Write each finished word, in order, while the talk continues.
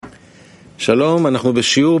Shalom,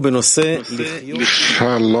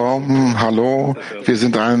 hallo. Wir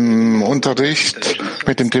sind im Unterricht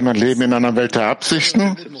mit dem Thema Leben in einer Welt der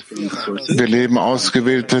Absichten. Wir leben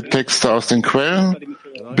ausgewählte Texte aus den Quellen.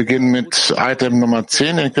 Beginnen mit Item Nummer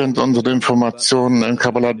 10. Ihr könnt unsere Informationen in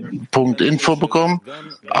Kabbalah.info bekommen,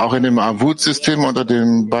 auch in dem Avut-System unter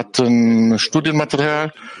dem Button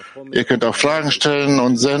Studienmaterial. Ihr könnt auch Fragen stellen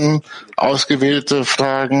und senden. Ausgewählte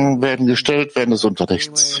Fragen werden gestellt während des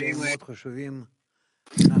Unterrichts.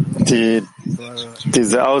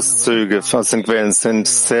 Diese Auszüge aus den Quellen sind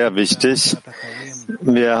sehr wichtig.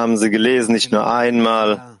 Wir haben sie gelesen, nicht nur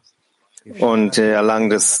einmal. Und der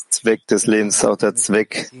Erlangung des Zweck des Lebens ist auch der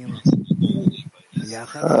Zweck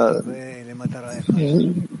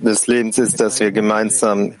des Lebens ist, dass wir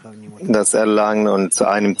gemeinsam das erlangen und zu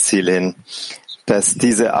einem Ziel hin. Dass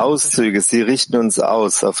diese Auszüge, sie richten uns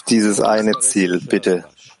aus auf dieses eine Ziel, bitte.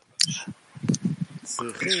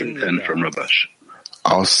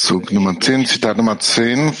 Auszug Nummer 10, Zitat Nummer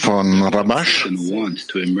 10 von Rabash.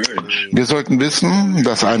 Wir sollten wissen,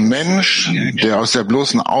 dass ein Mensch, der aus der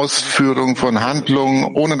bloßen Ausführung von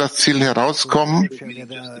Handlungen ohne das Ziel herauskommt,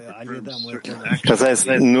 das heißt,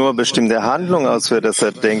 nur bestimmte Handlungen ausführt, dass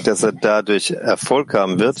er denkt, dass er dadurch Erfolg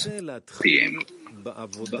haben wird.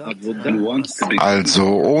 Also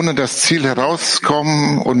ohne das Ziel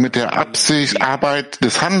herauskommen und mit der Absicht, Arbeit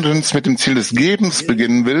des Handelns mit dem Ziel des Gebens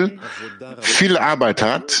beginnen will, viel Arbeit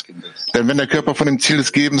hat, denn wenn der Körper von dem Ziel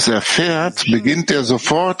des Gebens erfährt, beginnt er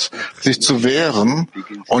sofort, sich zu wehren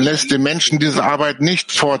und lässt den Menschen diese Arbeit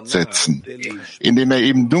nicht fortsetzen, indem er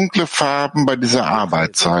eben dunkle Farben bei dieser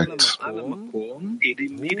Arbeit zeigt.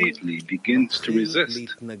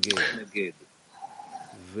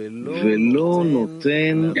 And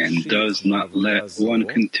does not let one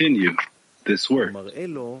continue this work,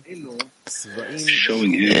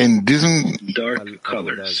 showing him dark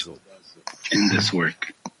colors in this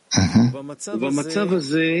work.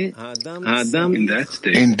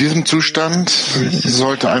 In diesem Zustand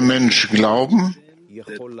sollte ein Mensch glauben,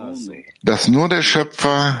 dass nur der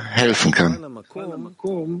Schöpfer helfen kann.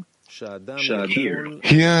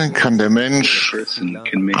 Hier kann der Mensch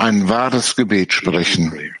ein wahres Gebet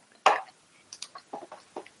sprechen.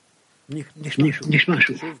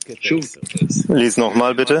 Lies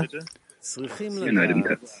nochmal, bitte.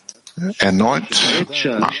 Erneut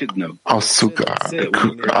Auszug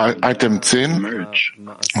Item 10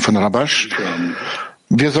 von Rabash.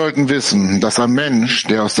 Wir sollten wissen, dass ein Mensch,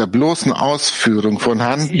 der aus der bloßen Ausführung von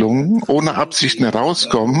Handlungen ohne Absichten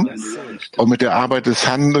herauskommt und mit der Arbeit des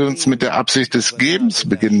Handelns mit der Absicht des Gebens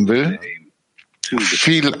beginnen will,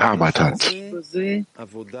 viel Arbeit hat. Denn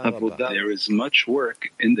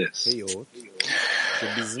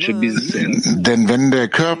wenn der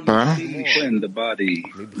Körper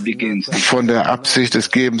von der Absicht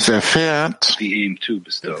des Gebens erfährt,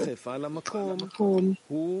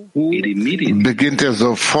 beginnt er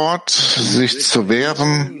sofort, sich zu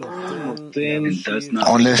wehren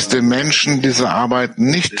und lässt den Menschen diese Arbeit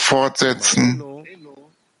nicht fortsetzen,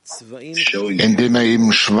 indem er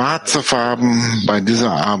ihm schwarze Farben bei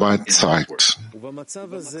dieser Arbeit zeigt.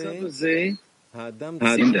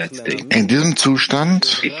 In diesem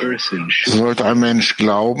Zustand sollte ein Mensch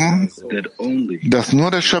glauben, dass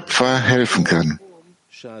nur der Schöpfer helfen kann.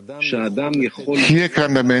 Hier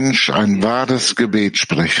kann der Mensch ein wahres Gebet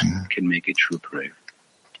sprechen.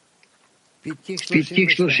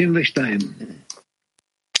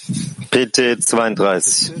 PT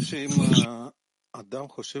 32.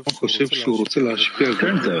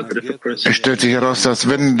 Es stellt sich heraus, dass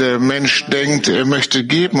wenn der Mensch denkt, er möchte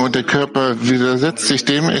geben und der Körper widersetzt sich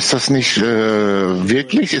dem, ist das nicht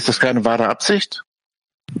wirklich? Ist das keine wahre Absicht?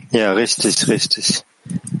 Ja, richtig.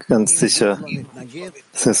 Ganz sicher.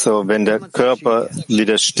 Es ist so, wenn der Körper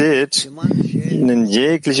widersteht, in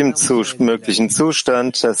jeglichem möglichen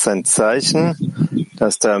Zustand, das ist ein Zeichen,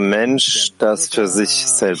 dass der Mensch das für sich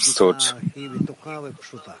selbst tut.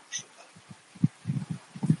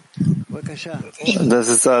 Das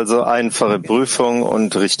ist also einfache Prüfung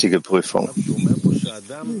und richtige Prüfung.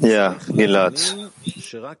 Ja, Gilad.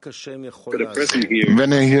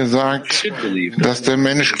 Wenn er hier sagt, dass der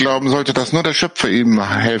Mensch glauben sollte, dass nur der Schöpfer ihm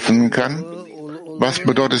helfen kann, was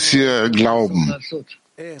bedeutet hier Glauben?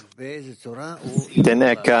 Denn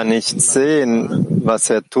er kann nicht sehen,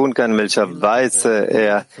 was er tun kann, in welcher Weise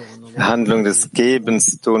er Handlung des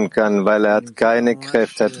Gebens tun kann, weil er hat keine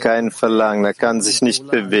Kräfte, hat kein Verlangen, er kann sich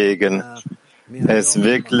nicht bewegen. Er ist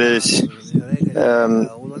wirklich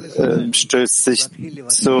stößt sich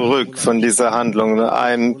zurück von dieser Handlung,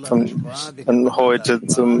 von heute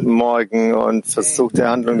zum Morgen und versucht die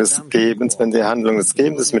Handlung des Gebens. Wenn die Handlung des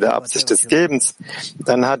Gebens ist mit der Absicht des Gebens,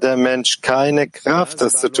 dann hat der Mensch keine Kraft,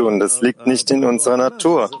 das zu tun. Das liegt nicht in unserer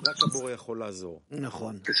Natur.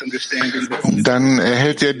 Dann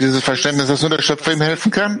erhält er dieses Verständnis, dass nur der Schöpfer ihm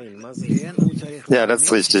helfen kann? Ja, das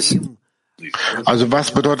ist richtig. Also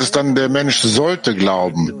was bedeutet es dann, der Mensch sollte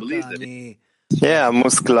glauben? Er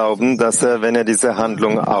muss glauben, dass er, wenn er diese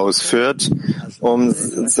Handlung ausführt, um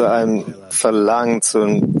zu einem Verlangen,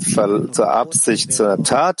 zur Absicht, zur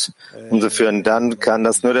Tat umzuführen, dann kann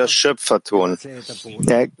das nur der Schöpfer tun.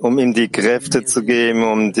 Um ihm die Kräfte zu geben,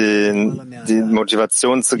 um die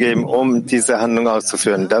Motivation zu geben, um diese Handlung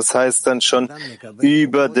auszuführen. Das heißt dann schon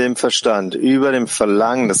über dem Verstand, über dem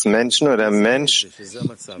Verlangen des Menschen, oder der Mensch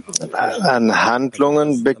an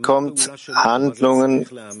Handlungen bekommt, Handlungen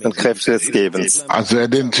und Kräfte des Gebens. Also er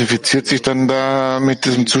identifiziert sich dann da mit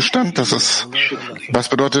diesem Zustand? Was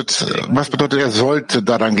bedeutet, er sollte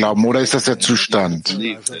daran glauben, oder ist das der Zustand?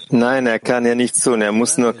 Nein, er kann ja nichts tun. Er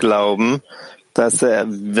muss nur glauben, dass er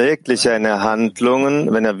wirklich wenn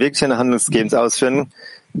er wirklich eine Handlung des Gebens ausführen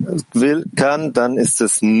kann, dann ist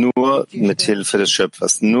es nur mit Hilfe des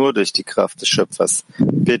Schöpfers, nur durch die Kraft des Schöpfers.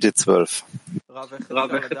 Bitte 12. Rav,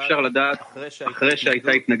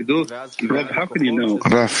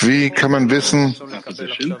 wie kann man wissen,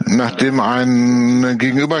 nachdem eine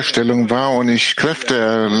Gegenüberstellung war und ich Kräfte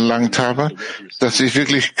erlangt habe, dass ich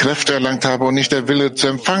wirklich Kräfte erlangt habe und nicht der Wille zu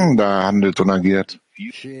empfangen da handelt und agiert?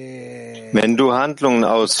 Wenn du Handlungen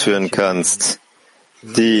ausführen kannst,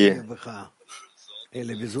 die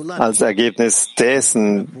als Ergebnis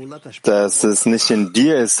dessen, dass es nicht in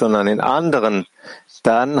dir ist, sondern in anderen,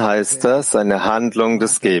 dann heißt das eine Handlung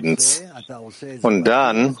des Gebens. Und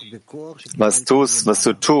dann, was du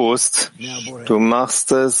tust, du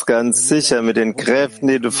machst es ganz sicher mit den Kräften,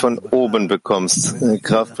 die du von oben bekommst, die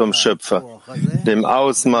Kraft vom Schöpfer. Dem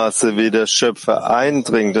Ausmaße, wie der Schöpfer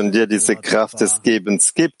eindringt und dir diese Kraft des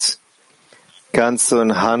Gebens gibt, kannst du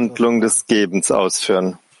eine Handlung des Gebens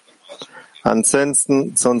ausführen.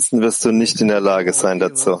 Ansonsten wirst du nicht in der Lage sein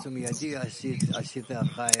dazu.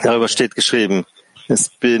 Darüber steht geschrieben, es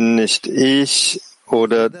bin nicht ich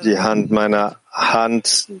oder die Hand meiner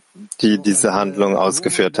Hand, die diese Handlung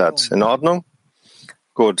ausgeführt hat. In Ordnung?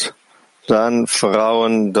 Gut. Dann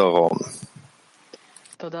Frauen darum.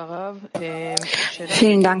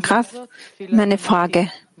 Vielen Dank, Rav. Meine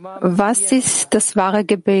Frage. Was ist das wahre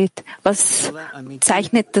Gebet? Was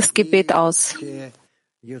zeichnet das Gebet aus?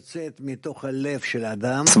 Das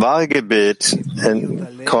wahre Gebet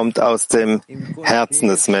kommt aus dem Herzen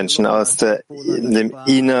des Menschen, aus dem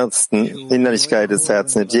Innerlichkeit des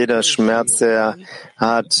Herzens. Nicht jeder Schmerz, der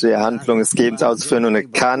hat, die Handlung des Gebens auszuführen und er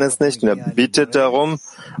kann es nicht und er bittet darum.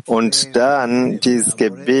 Und dann dieses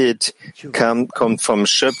Gebet kommt vom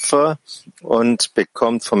Schöpfer und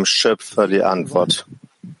bekommt vom Schöpfer die Antwort.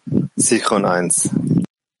 Sichron 1.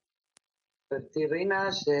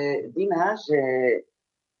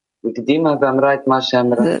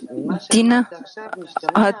 Dina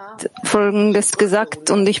hat Folgendes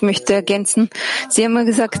gesagt und ich möchte ergänzen. Sie haben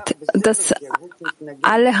gesagt, dass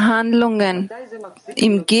alle Handlungen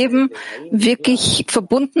im Geben wirklich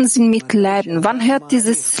verbunden sind mit Leiden. Wann hört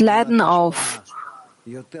dieses Leiden auf?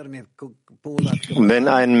 Wenn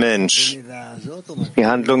ein Mensch die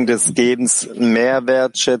Handlung des Gebens mehr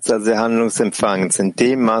wertschätzt als die Handlung des Empfangens, in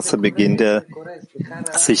dem Maße beginnt er,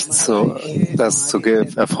 sich das zu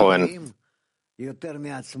erfreuen.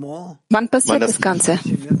 Wann passiert das Ganze?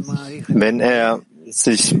 Wenn er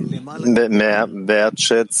sich mehr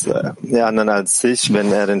wertschätzt, die anderen als sich,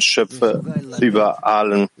 wenn er den Schöpfer über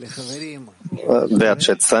allen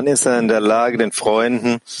wertschätzt, dann ist er in der Lage, den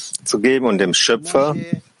Freunden zu geben und dem Schöpfer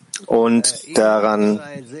und daran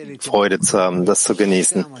Freude zu haben, das zu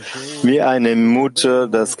genießen. Wie eine Mutter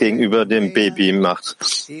das gegenüber dem Baby macht.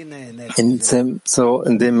 In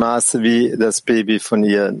dem Maße, wie das Baby von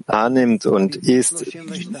ihr annimmt und isst,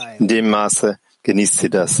 in dem Maße genießt sie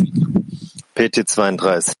das. PT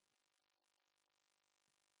 32.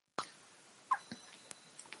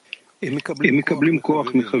 Die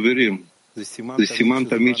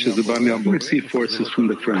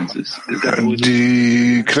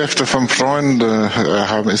Kräfte vom Freunde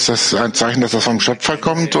haben, ist das ein Zeichen, dass das vom Schöpfer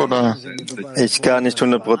kommt, oder? Ich kann nicht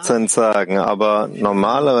 100% sagen, aber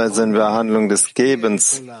normalerweise, wenn wir Handlung des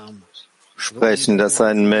Gebens sprechen, dass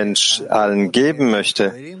ein Mensch allen geben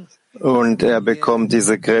möchte und er bekommt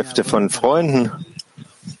diese Kräfte von Freunden,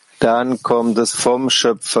 dann kommt es vom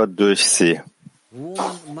Schöpfer durch sie.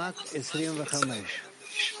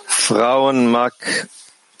 Frauen Mak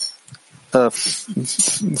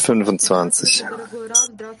 25.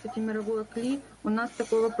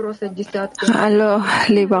 Hallo,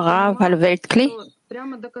 lieber Rav, hallo Weltkli.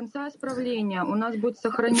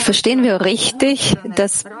 Verstehen wir richtig,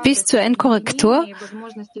 dass bis zur Endkorrektur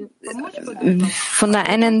von der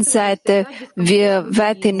einen Seite wir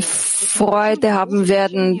weiterhin Freude haben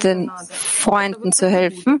werden, den Freunden zu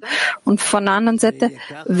helfen, und von der anderen Seite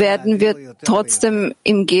werden wir trotzdem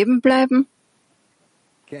im Geben bleiben?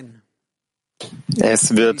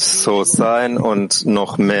 Es wird so sein und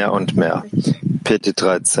noch mehr und mehr. PT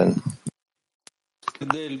 13.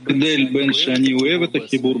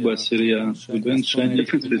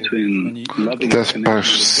 Das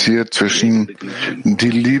passiert zwischen die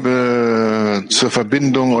Liebe zur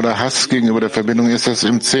Verbindung oder Hass gegenüber der Verbindung. Ist das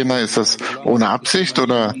im Zehner, ist das ohne Absicht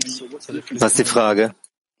oder? Was ist die Frage?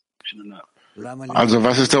 Also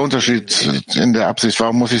was ist der Unterschied in der Absicht?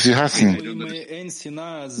 Warum muss ich sie hassen?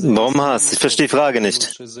 Warum Hass? Ich verstehe die Frage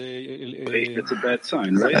nicht.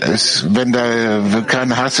 Wenn da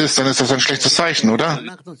kein Hass ist, dann ist das ein schlechtes Zeichen, oder?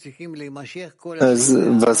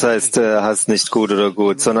 Was heißt Hass nicht gut oder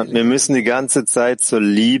gut? Sondern wir müssen die ganze Zeit zur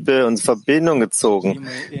Liebe und Verbindung gezogen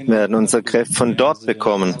werden, unsere Kräfte von dort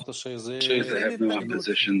bekommen.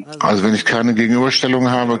 Also wenn ich keine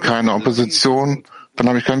Gegenüberstellung habe, keine Opposition, dann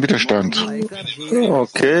habe ich keinen Widerstand.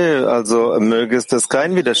 Okay, also möge es das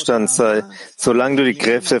kein Widerstand sein, solange du die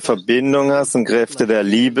Kräfte der Verbindung hast und Kräfte der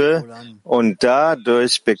Liebe, und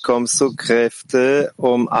dadurch bekommst du Kräfte,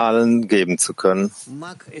 um allen geben zu können.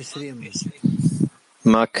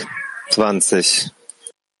 Mak 20.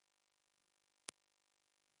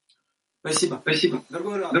 Спасибо.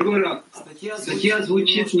 Дорогой Рав, статья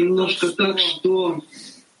звучит немножко так, что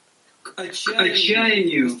к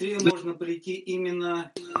отчаянию можно прийти именно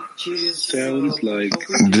через...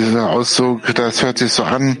 Dieser Auszug, das hört sich so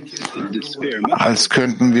an, als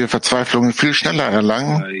könnten wir Verzweiflung viel schneller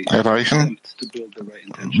erreichen,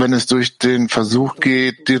 wenn es durch den Versuch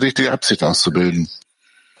geht, die richtige Absicht auszubilden.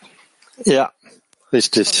 Ja.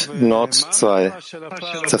 Richtig, Nord 2,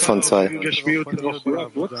 Zefon 2.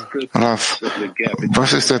 Rav,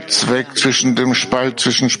 was ist der Zweck zwischen dem Spalt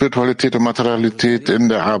zwischen Spiritualität und Materialität in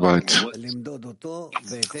der Arbeit?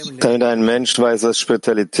 Damit ein Mensch weiß, was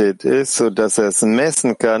Spiritualität ist, so dass er es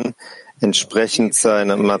messen kann, entsprechend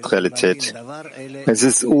seiner Materialität. Es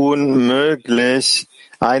ist unmöglich,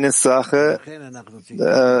 eine Sache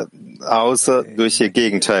außer durch ihr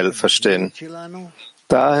Gegenteil verstehen.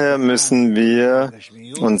 Daher müssen wir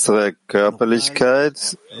unsere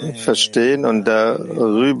Körperlichkeit verstehen, und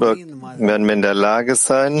darüber werden wir in der Lage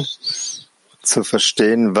sein, zu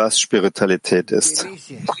verstehen, was Spiritualität ist.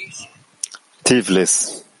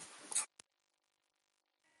 Tiflis.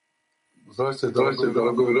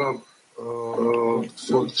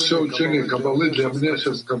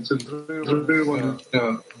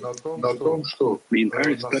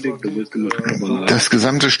 Das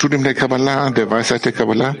gesamte Studium der Kabbalah, der Weisheit der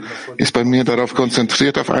Kabbalah, ist bei mir darauf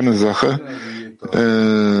konzentriert, auf eine Sache,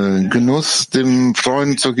 Genuss dem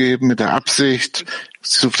Freund zu geben, mit der Absicht,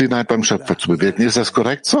 Zufriedenheit beim Schöpfer zu bewirken. Ist das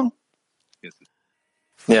korrekt so?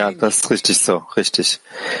 Ja, das ist richtig so, richtig.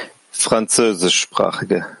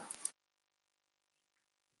 Französischsprachige.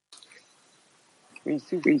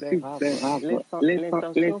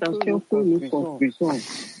 L'intention que nous construisons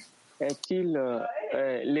est-il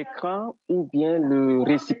l'écran ou bien le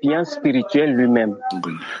récipient spirituel lui-même?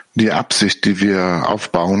 Die Absicht, die wir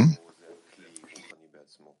aufbauen,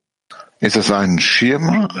 ist es ein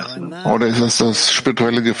Schirm oder ist es das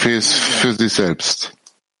spirituelle Gefäß für sich selbst?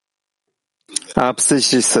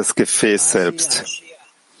 Absicht ist das Gefäß selbst.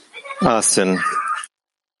 Asien.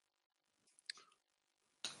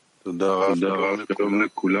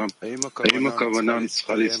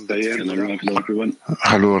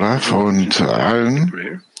 Hallo Rav und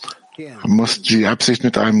allen. Muss die Absicht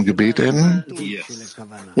mit einem Gebet enden?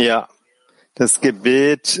 Ja, das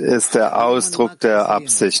Gebet ist der Ausdruck der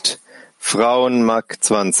Absicht. Frauen Mak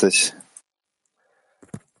 20.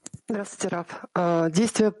 Здравствуйте, Рав.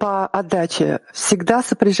 Действия по отдаче всегда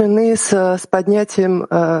сопряжены с поднятием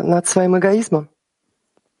над своим эгоизмом?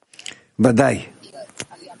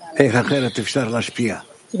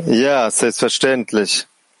 Ja, selbstverständlich.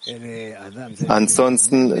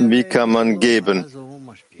 Ansonsten, wie kann man geben?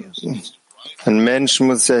 Ein Mensch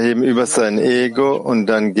muss sich erheben über sein Ego und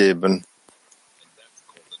dann geben.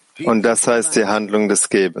 Und das heißt die Handlung des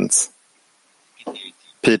Gebens.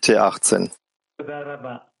 PT 18.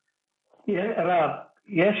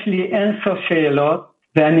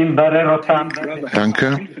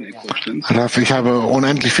 Danke. Raf, ich habe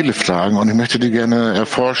unendlich viele Fragen und ich möchte die gerne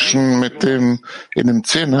erforschen in dem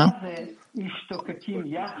Zehner.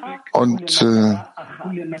 Und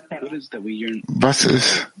was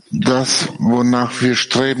ist das, wonach wir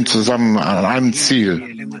streben, zusammen an einem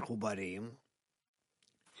Ziel?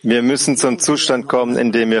 Wir müssen zum Zustand kommen,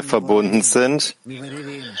 in dem wir verbunden sind.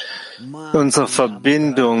 Unsere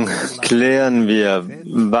Verbindung klären wir,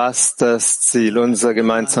 was das Ziel, unser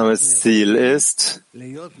gemeinsames Ziel ist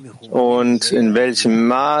und in welchem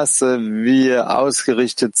Maße wir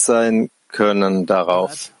ausgerichtet sein können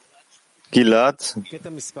darauf. Gilad.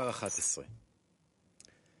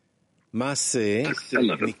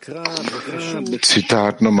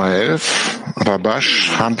 Zitat Nummer 11,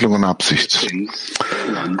 Rabash, Handlung und Absicht.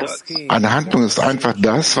 Eine Handlung ist einfach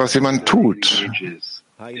das, was jemand tut.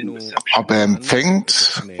 Ob er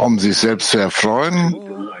empfängt, um sich selbst zu erfreuen,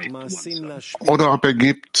 oder ob er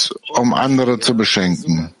gibt, um andere zu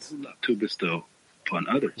beschenken.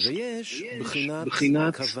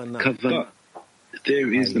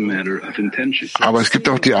 Aber es gibt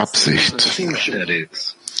auch die Absicht.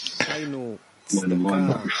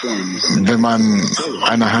 Wenn man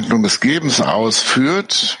eine Handlung des Gebens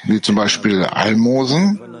ausführt, wie zum Beispiel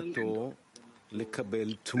Almosen,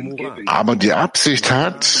 aber die Absicht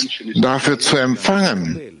hat, dafür zu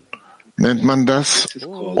empfangen, nennt man das,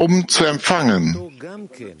 um zu empfangen.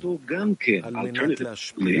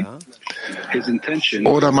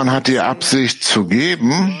 Oder man hat die Absicht zu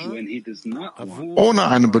geben, ohne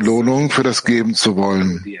eine Belohnung für das Geben zu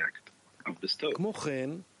wollen.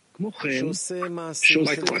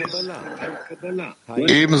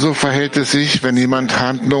 Ebenso verhält es sich, wenn jemand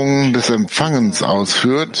Handlungen des Empfangens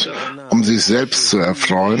ausführt, um sich selbst zu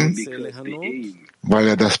erfreuen, weil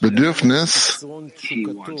er das Bedürfnis,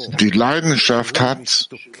 die Leidenschaft hat,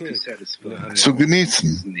 zu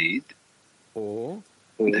genießen.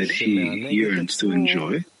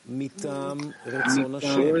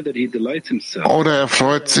 Oder er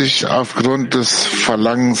freut sich aufgrund des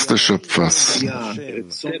Verlangens des Schöpfers.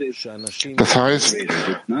 Das heißt,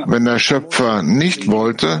 wenn der Schöpfer nicht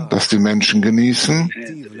wollte, dass die Menschen genießen,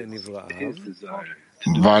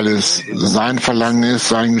 weil es sein Verlangen ist,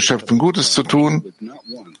 seinen Geschöpfen Gutes zu tun,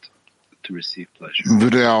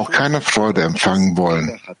 würde er auch keine Freude empfangen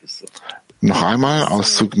wollen. Noch einmal,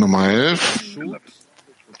 Auszug Nummer 11.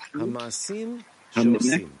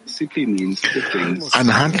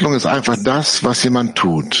 Eine Handlung ist einfach das, was jemand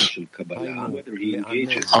tut.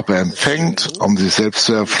 Ob er empfängt, um sich selbst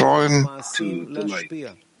zu erfreuen,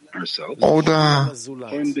 oder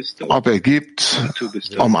ob er gibt,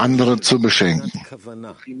 um andere zu beschenken.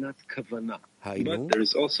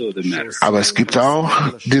 Aber es gibt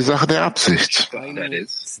auch die Sache der Absicht.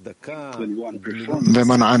 Wenn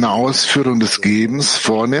man eine Ausführung des Gebens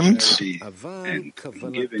vornimmt,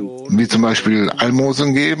 wie zum Beispiel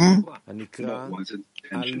Almosen geben,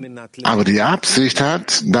 aber die Absicht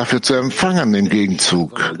hat, dafür zu empfangen im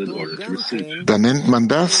Gegenzug, dann nennt man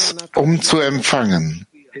das, um zu empfangen.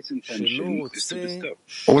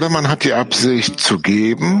 Oder man hat die Absicht zu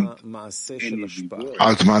geben,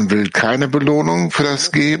 also man will keine Belohnung für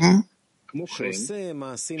das Geben.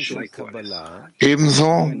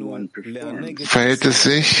 Ebenso verhält es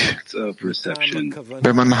sich,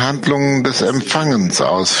 wenn man Handlungen des Empfangens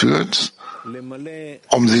ausführt,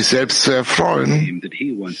 um sich selbst zu erfreuen,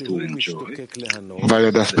 weil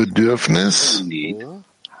er das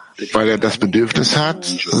Bedürfnis hat,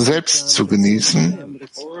 selbst zu genießen,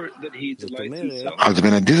 also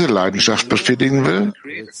wenn er diese Leidenschaft befriedigen will,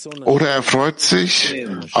 oder er freut sich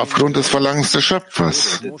aufgrund des Verlangens des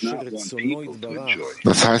Schöpfers.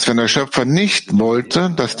 Das heißt, wenn der Schöpfer nicht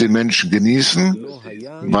wollte, dass die Menschen genießen,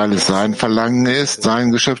 weil es sein Verlangen ist,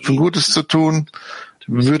 seinen Geschöpfen Gutes zu tun,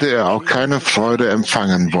 würde er auch keine Freude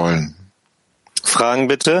empfangen wollen. Fragen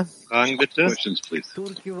bitte.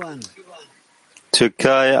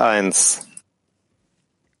 Türkei 1.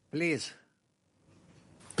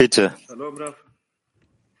 Bitte.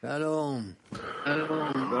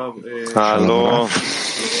 Hallo.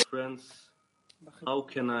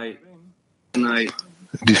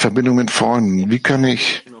 Die Verbindung mit Freunden. Wie kann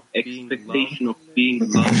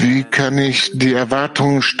ich die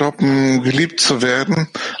Erwartungen stoppen, geliebt zu werden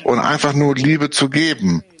und einfach nur Liebe zu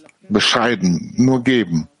geben? Bescheiden, nur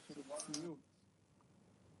geben.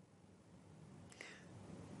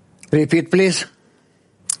 Repeat, please.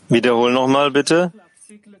 Wiederhol nochmal, bitte.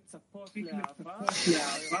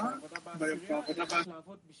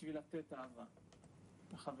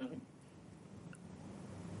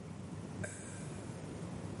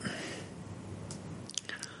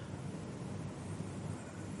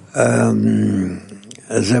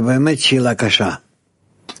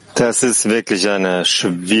 Das ist wirklich eine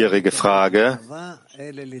schwierige Frage.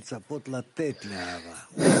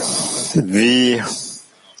 Wie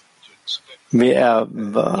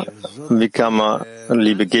kann man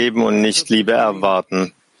Liebe geben und nicht Liebe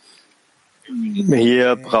erwarten?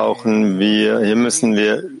 Hier müssen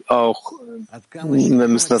wir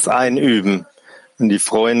müssen das einüben. Und die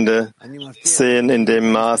Freunde sehen in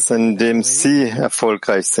dem Maße, in dem sie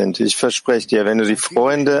erfolgreich sind. Ich verspreche dir, wenn du die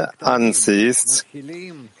Freunde ansiehst,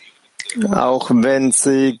 auch wenn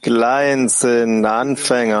sie klein sind,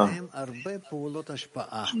 Anfänger,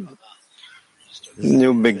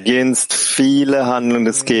 du beginnst viele Handlungen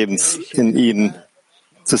des Gebens in ihnen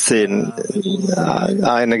zu sehen,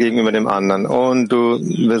 einer gegenüber dem anderen. Und du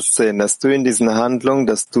wirst sehen, dass du in diesen Handlungen,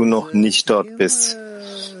 dass du noch nicht dort bist.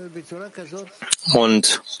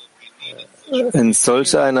 Und in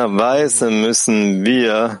solch einer Weise müssen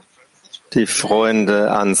wir die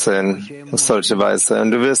Freunde ansehen, auf solche Weise.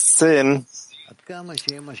 Und du wirst sehen,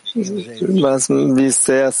 wie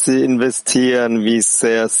sehr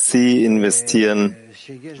sie investieren,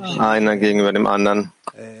 einer gegenüber dem anderen.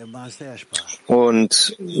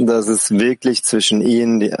 Und dass es wirklich zwischen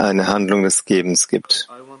ihnen eine Handlung des Gebens gibt.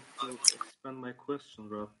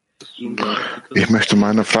 Ich möchte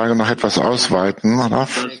meine Frage noch etwas ausweiten,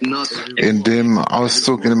 Raf. In dem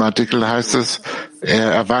Auszug, in dem Artikel heißt es,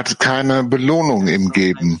 er erwartet keine Belohnung im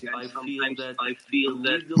Geben.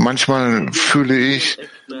 Manchmal fühle ich,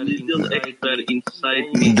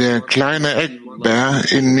 der kleine Eckbär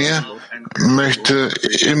in mir möchte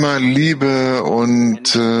immer Liebe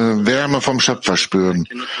und Wärme vom Schöpfer spüren.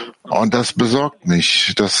 Und das besorgt mich.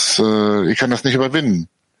 Ich kann das nicht überwinden.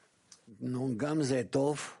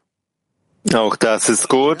 Auch das ist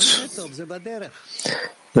gut.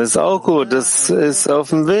 Das ist auch gut. Das ist auf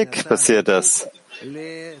dem Weg, passiert das.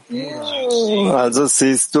 Also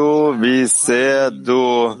siehst du, wie sehr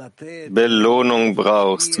du Belohnung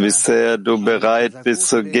brauchst, wie sehr du bereit bist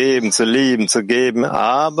zu geben, zu lieben, zu geben,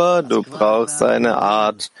 aber du brauchst eine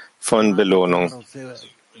Art von Belohnung.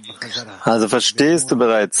 Also verstehst du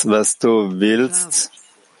bereits, was du willst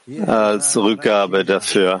als Rückgabe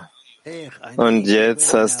dafür. Und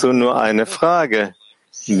jetzt hast du nur eine Frage.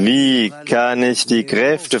 Wie kann ich die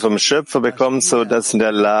Kräfte vom Schöpfer bekommen, so dass ich in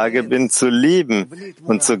der Lage bin, zu lieben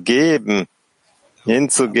und zu geben,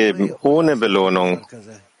 hinzugeben, ohne Belohnung?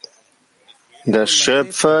 Der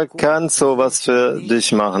Schöpfer kann sowas für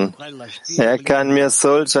dich machen. Er kann mir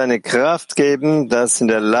solch eine Kraft geben, dass ich in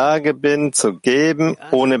der Lage bin, zu geben,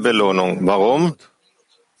 ohne Belohnung. Warum?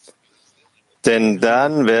 Denn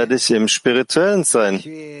dann werde ich im Spirituellen sein.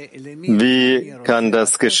 Wie kann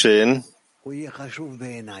das geschehen?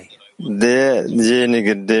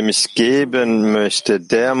 Derjenige, dem ich geben möchte,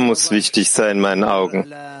 der muss wichtig sein in meinen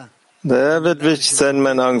Augen. Der wird wichtig sein in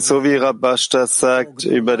meinen Augen, so wie Rabashta sagt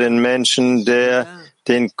über den Menschen, der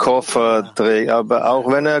den Koffer trägt, aber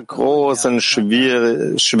auch wenn er groß und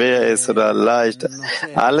schwer ist oder leicht,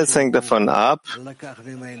 alles hängt davon ab,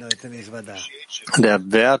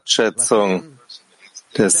 der Wertschätzung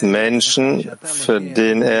des Menschen, für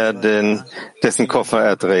den dessen Koffer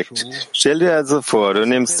er trägt. Stell dir also vor, du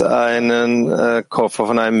nimmst einen Koffer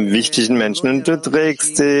von einem wichtigen Menschen und du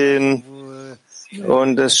trägst den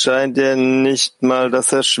und es scheint dir nicht mal,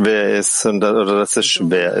 dass er schwer ist oder dass es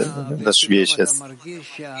schwierig ist.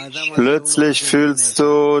 Plötzlich fühlst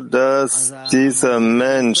du, dass dieser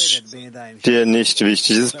Mensch dir nicht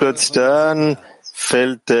wichtig ist. Plötzlich dann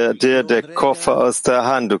fällt dir der Koffer aus der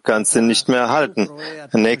Hand. Du kannst ihn nicht mehr halten.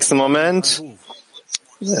 Im nächsten Moment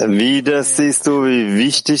wieder siehst du, wie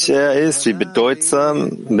wichtig er ist, wie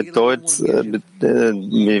bedeutsam,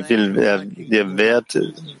 wie viel er dir wert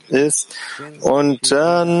ist. Und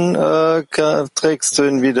dann trägst du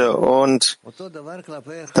ihn wieder und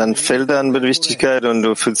dann fällt er an Wichtigkeit und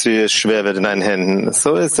du fühlst dich, wie es schwer wird in deinen Händen.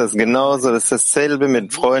 So ist das genauso. Das ist dasselbe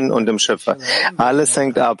mit Freunden und dem Schöpfer. Alles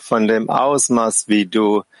hängt ab von dem Ausmaß, wie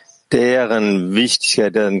du deren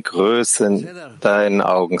Wichtigkeit, deren Größe in deinen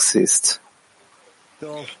Augen siehst.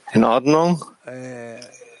 In Ordnung?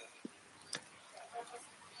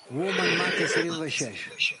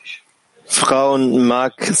 Frauen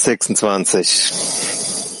Mark 26.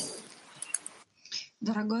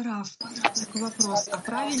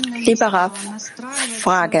 Lieber Rav,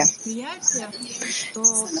 Frage.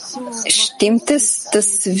 Stimmt es,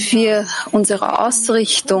 dass wir unsere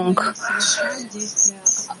Ausrichtung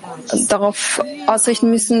darauf ausrichten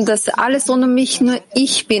müssen, dass alles ohne mich nur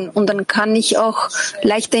ich bin und dann kann ich auch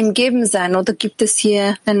leichter im Geben sein? Oder gibt es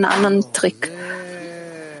hier einen anderen Trick?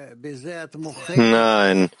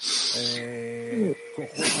 Nein.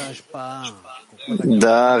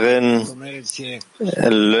 Darin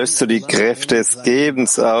löst du die Kräfte des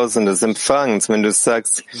Gebens aus und des Empfangens. Wenn du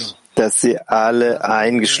sagst, dass sie alle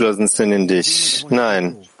eingeschlossen sind in dich.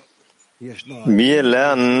 Nein. Wir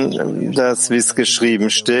lernen das, wie es geschrieben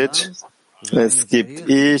steht. Es gibt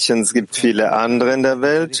ich und es gibt viele andere in der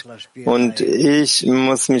Welt und ich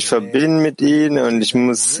muss mich verbinden mit ihnen und ich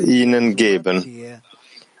muss ihnen geben.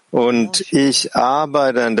 Und ich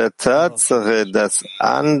arbeite an der Tatsache, dass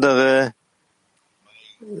andere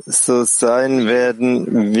so sein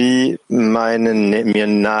werden wie meine mir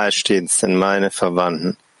nahestehendsten, meine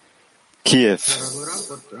Verwandten. Kiew.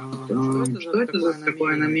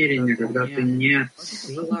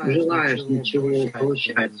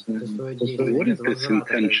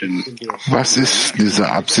 Was ist diese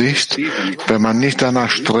Absicht, wenn man nicht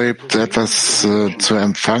danach strebt, etwas zu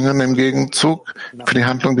empfangen im Gegenzug für die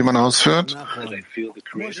Handlung, die man ausführt?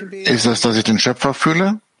 Ist das, dass ich den Schöpfer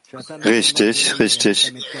fühle? Richtig,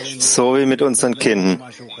 richtig. So wie mit unseren Kindern.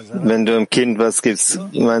 Wenn du dem Kind was gibst,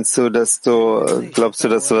 glaubst du, dass du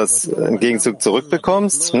was im Gegenzug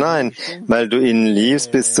zurückbekommst? Nein, weil du ihn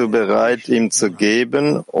liebst, bist du bereit, ihm zu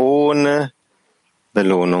geben, ohne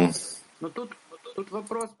Belohnung. Тут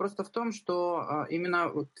вопрос просто в том, что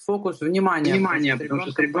именно фокус внимания, потому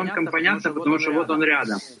что с ребенком понятно, потому что вот он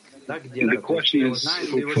рядом.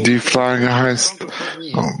 Die Frage heißt,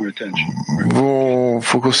 wo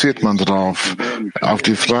fokussiert man drauf? Auf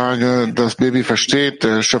die Frage, das Baby versteht,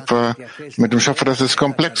 der Schöpfer, mit dem Schöpfer, das ist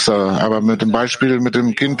komplexer, aber mit dem Beispiel, mit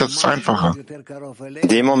dem Kind, das ist einfacher. In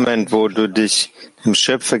dem Moment, wo du dich dem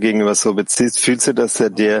Schöpfer gegenüber so beziehst, fühlst du, dass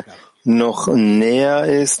er dir noch näher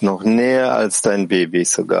ist, noch näher als dein Baby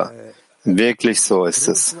sogar. Wirklich so ist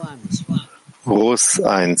es. Russ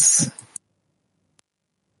 1.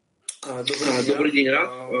 Добрый день, Раф.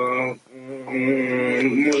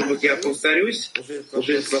 Может быть, я повторюсь,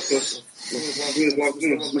 уже этот вопрос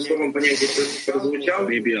в смысловом понятии прозвучал.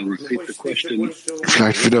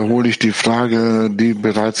 Vielleicht wiederhole ich die Frage, die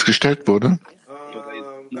bereits gestellt wurde.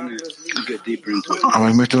 Aber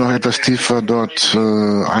ich möchte noch etwas tiefer dort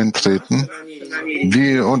eintreten.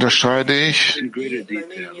 Wie unterscheide ich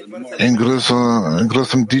in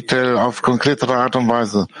größerem Detail auf konkretere Art und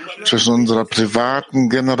Weise zwischen unserer privaten,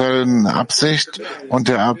 generellen Absicht und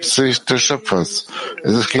der Absicht des Schöpfers?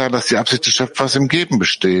 Es ist klar, dass die Absicht des Schöpfers im Geben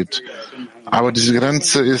besteht. Aber diese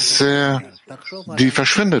Grenze die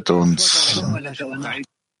verschwindet uns.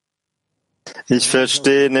 Ich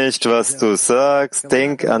verstehe nicht, was du sagst.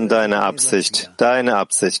 Denk an deine Absicht. Deine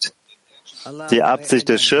Absicht. Die Absicht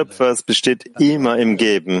des Schöpfers besteht immer im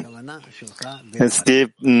Geben. Es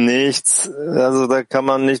gibt nichts, also da kann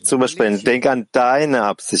man nicht drüber sprechen. Denk an deine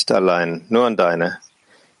Absicht allein, nur an deine.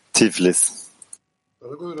 Tiflis.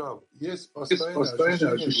 Есть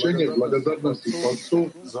постоянное ощущение благодарности к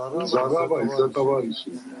Отцу за Рава и за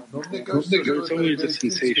товарищей.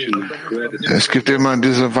 Es gibt immer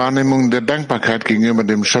diese Wahrnehmung der Dankbarkeit gegenüber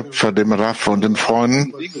dem Schöpfer, dem Raff und den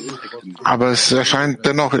Freunden, aber es erscheint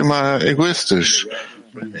dennoch immer egoistisch.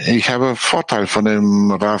 Ich habe Vorteil von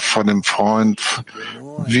dem Raff, von dem Freund.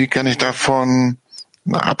 Wie kann ich davon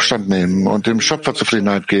Abstand nehmen und dem Schöpfer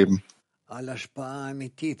Zufriedenheit geben?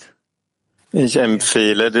 Ich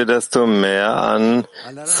empfehle dir, dass du mehr an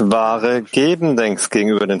das wahre Geben denkst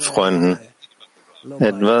gegenüber den Freunden.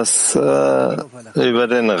 Etwas über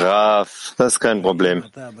den Rav, das ist kein Problem.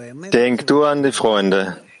 Denk du an die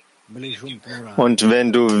Freunde. Und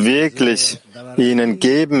wenn du wirklich ihnen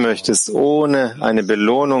geben möchtest, ohne eine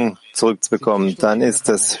Belohnung zurückzubekommen, dann ist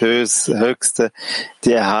das Höchste,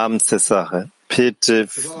 die erhabenste Sache. Bitte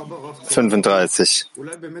 35.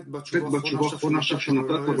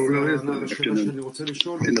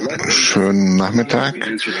 Schönen Nachmittag.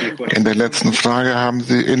 In der letzten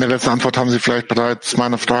Antwort haben Sie vielleicht bereits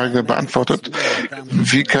meine Frage beantwortet.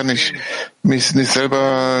 Wie kann ich mich nicht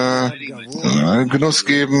selber Genuss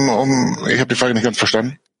geben, ich habe die Frage nicht ganz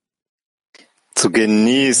verstanden. Zu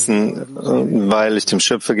genießen, weil ich dem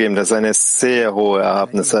Schöpfer gebe, das ist eine sehr hohe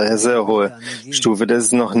Erhabnis, eine sehr hohe Stufe. Das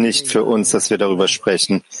ist noch nicht für uns, dass wir darüber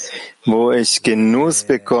sprechen. Wo ich Genuss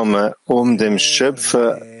bekomme, um dem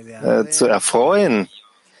Schöpfer zu erfreuen,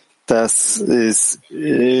 das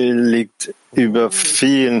liegt über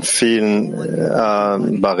vielen,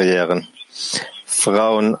 vielen Barrieren.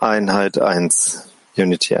 Fraueneinheit 1,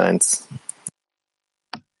 Unity 1.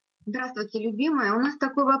 Здравствуйте, любимая. У нас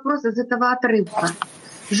такой вопрос из этого отрывка.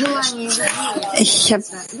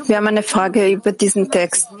 Wir haben eine Frage über diesen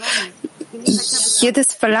Text.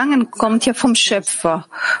 Jedes Verlangen kommt ja vom Schöpfer.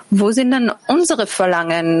 Wo sind dann unsere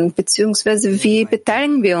Verlangen, beziehungsweise wie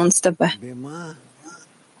beteiligen wir uns dabei?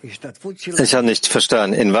 Ich habe nicht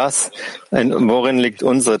verstanden. In was? Worin liegt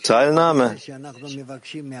unsere Teilnahme?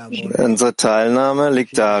 Unsere Teilnahme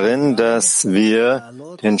liegt darin, dass wir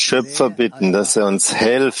den Schöpfer bitten, dass er uns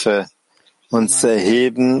helfe, uns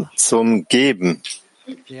erheben zum Geben,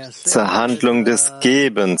 zur Handlung des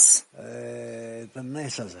Gebens,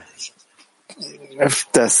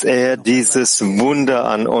 dass er dieses Wunder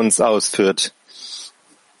an uns ausführt,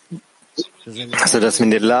 sodass wir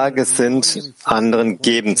in der Lage sind, anderen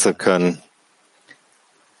geben zu können.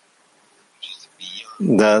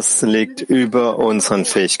 Das liegt über unseren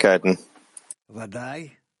Fähigkeiten.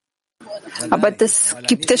 Aber das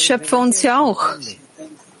gibt der Schöpfer uns ja auch.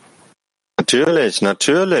 Natürlich,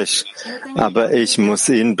 natürlich. Aber ich muss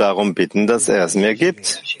ihn darum bitten, dass er es mir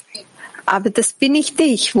gibt. Aber das bin nicht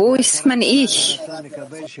ich. Wo ist mein Ich?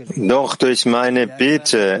 Doch durch meine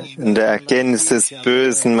Bitte, in der Erkenntnis des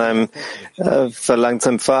Bösen, meinem Verlangen zu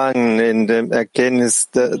empfangen, in der Erkenntnis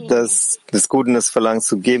des Guten, des Verlangens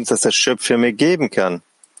zu geben, dass der Schöpfer mir geben kann.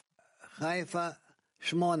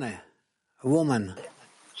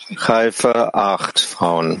 Haifa 8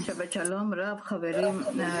 Frauen.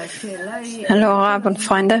 Hallo Rab und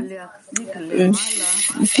Freunde.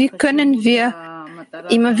 Wie können wir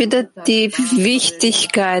immer wieder die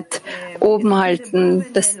Wichtigkeit oben halten,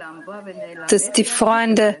 dass die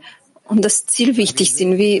Freunde und das Ziel wichtig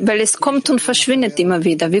sind, weil es kommt und verschwindet immer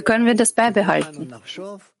wieder. Wie können wir das beibehalten?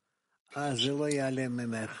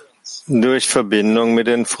 Durch Verbindung mit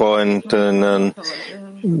den Freunden.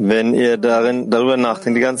 Wenn ihr darüber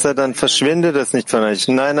nachdenkt die ganze Zeit, dann verschwindet es nicht von euch.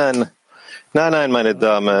 Nein, meine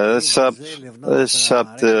Dame, ich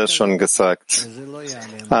hab dir schon gesagt.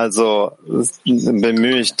 Also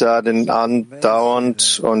bemühe ich da den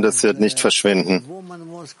andauernd und es wird nicht verschwinden.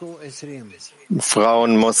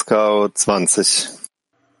 Frauen Moskau 20.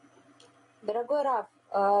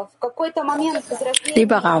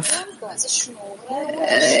 Lieber Rav,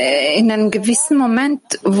 in einem gewissen Moment,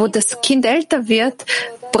 wo das Kind älter wird,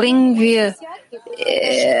 bringen wir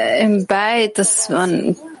ihm bei, dass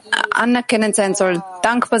man anerkennend sein soll,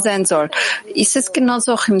 dankbar sein soll. Ist es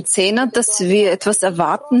genauso auch im Zehner, dass wir etwas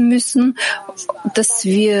erwarten müssen, dass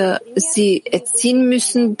wir sie erziehen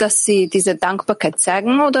müssen, dass sie diese Dankbarkeit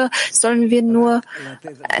zeigen, oder sollen wir nur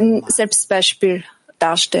ein Selbstbeispiel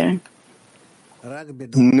darstellen?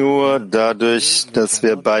 Nur dadurch, dass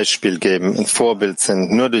wir Beispiel geben, ein Vorbild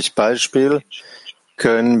sind. Nur durch Beispiel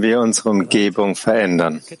können wir unsere Umgebung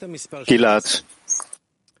verändern. Gilad.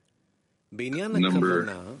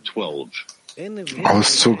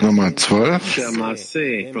 Auszug Nummer 12.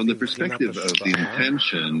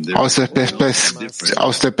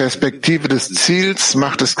 Aus der Perspektive des Ziels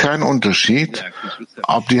macht es keinen Unterschied,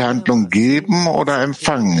 ob die Handlung geben oder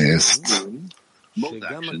empfangen ist.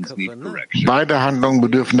 Beide Handlungen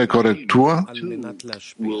bedürfen der Korrektur,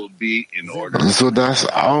 sodass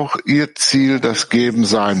auch ihr Ziel das Geben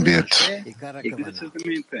sein wird.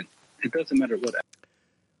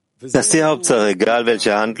 Das ist die Hauptsache, egal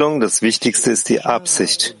welche Handlung, das Wichtigste ist die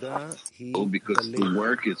Absicht.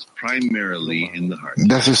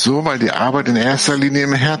 Das ist so, weil die Arbeit in erster Linie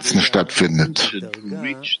im Herzen stattfindet.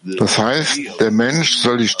 Das heißt, der Mensch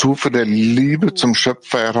soll die Stufe der Liebe zum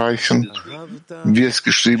Schöpfer erreichen, wie es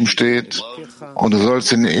geschrieben steht, und du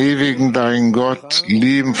sollst den ewigen, deinen Gott,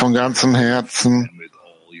 lieben von ganzem Herzen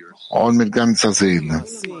und mit ganzer Seele.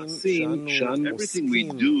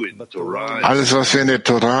 Alles, was wir in der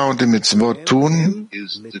Torah und im Mitzvot tun,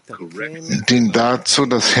 dient dazu,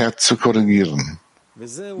 das Herz zu korrigieren.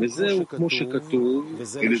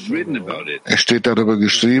 Es steht darüber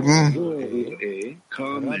geschrieben,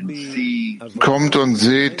 kommt und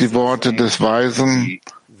seht die Worte des Weisen,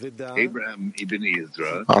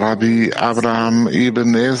 Rabbi Abraham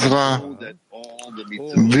ibn Ezra,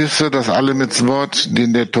 wisse, dass alle Mitzvot, die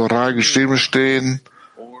in der Torah geschrieben stehen,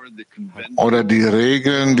 oder die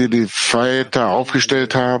Regeln, die die Väter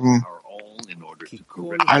aufgestellt haben,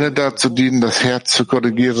 alle dazu dienen, das Herz zu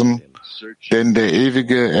korrigieren, denn der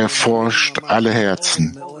Ewige erforscht alle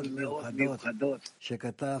Herzen.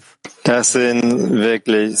 Das sind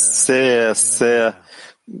wirklich sehr, sehr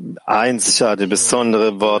einzigartige,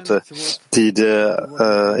 besondere Worte, die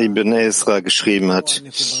der Ibn Ezra geschrieben hat.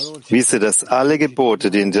 Wisse, dass alle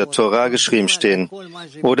Gebote, die in der Torah geschrieben stehen,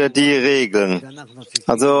 oder die Regeln,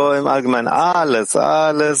 also im Allgemeinen alles,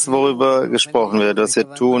 worüber gesprochen wird, was wir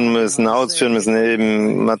tun müssen, ausführen müssen,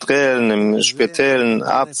 im materiellen, im spirituellen,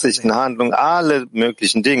 Absichten, Handlungen, alle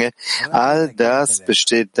möglichen Dinge, all das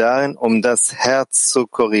besteht darin, um das Herz zu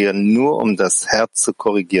korrigieren, nur um das Herz zu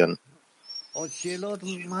korrigieren.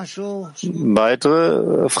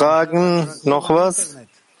 Weitere Fragen? Noch was?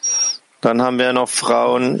 Dann haben wir noch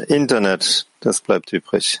Frauen Internet. Das bleibt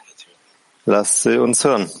übrig. Lasst sie uns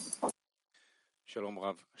hören. Shalom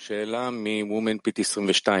Rav. שאלה מ-Women PT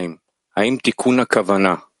 22. האם תיקון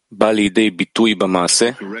הכוונה בא לידי ביטוי במעשה?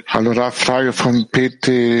 Hallo, da Frage von PT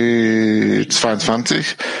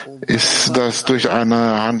 22. Ist das durch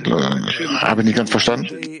eine Handlung? Habe ich nicht ganz verstanden.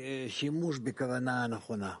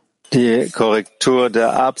 Die Korrektur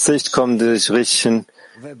der Absicht kommt durch das richtige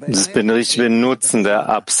Benutzen der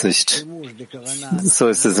Absicht. So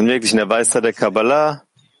ist es wirklich in der Weisheit der Kabbalah.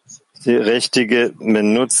 Die richtige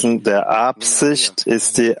Benutzen der Absicht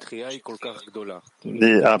ist die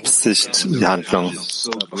Absicht, die Handlung.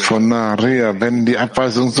 Von Maria, wenn die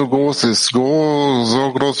Abweisung so groß ist,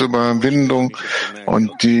 so große Überwindung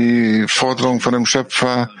und die Forderung von dem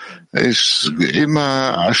Schöpfer ist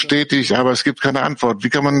immer stetig, aber es gibt keine Antwort. Wie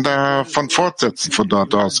kann man davon fortsetzen, von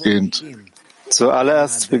dort ausgehend?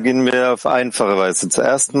 Zuallererst beginnen wir auf einfache Weise.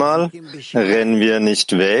 Zuerst mal rennen wir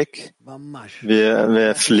nicht weg,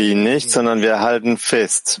 wir fliehen nicht, sondern wir halten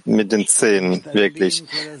fest mit den Zähnen, wirklich.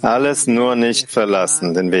 Alles nur nicht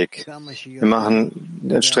verlassen, den Weg.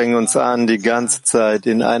 Wir strengen uns an, die ganze Zeit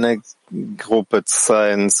in einer Gruppe zu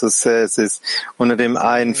sein, so sehr es ist, unter dem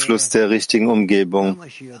Einfluss der richtigen Umgebung.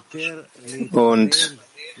 Und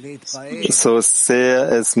so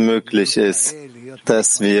sehr es möglich ist,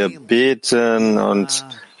 dass wir beten und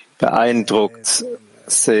beeindruckt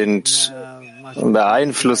sind, und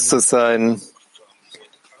beeinflusst zu sein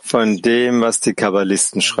von dem, was die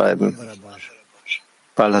Kabbalisten schreiben.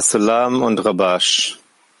 Baal HaSulam und Rabash.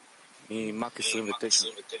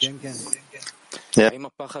 Ja.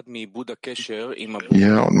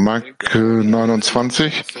 Ja, und Mark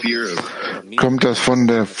 29. Kommt das von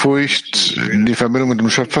der Furcht, die Verbindung mit dem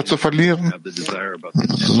Schöpfer zu verlieren,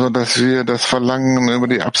 so dass wir das Verlangen über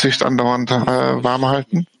die Absicht andauernd warm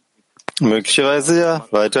halten? Möglicherweise ja.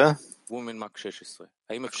 Weiter.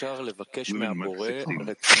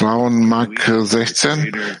 Frauen Mark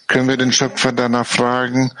 16. Können wir den Schöpfer danach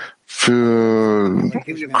fragen für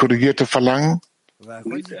korrigierte Verlangen?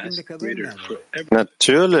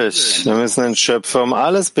 Natürlich. Wir müssen den Schöpfer um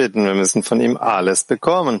alles bitten. Wir müssen von ihm alles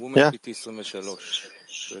bekommen. Ja.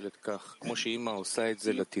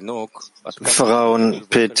 Frauen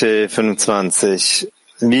PT 25.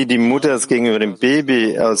 Wie die Mutter es gegenüber dem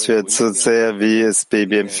Baby ausführt, so sehr wie es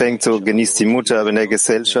Baby empfängt, so genießt die Mutter. Aber in der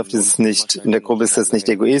Gesellschaft ist es nicht, in der Gruppe ist das nicht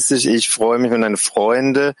egoistisch. Ich freue mich, wenn meine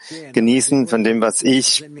Freunde genießen von dem, was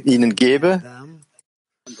ich ihnen gebe.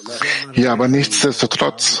 Ja, aber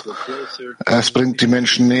nichtsdestotrotz, es bringt die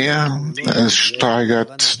Menschen näher, es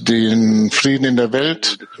steigert den Frieden in der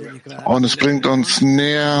Welt und es bringt uns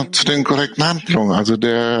näher zu den korrekten Handlungen, also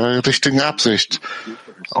der richtigen Absicht.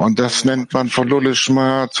 Und das nennt man von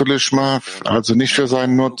Lulishma zu Lishma, also nicht für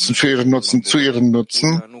seinen Nutzen, für ihren Nutzen, zu ihrem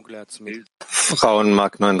Nutzen. Frauen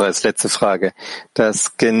Mark 39, letzte Frage. Der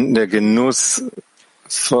Genuss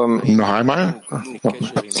noch einmal?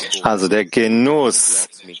 Also der Genuss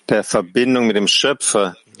der Verbindung mit dem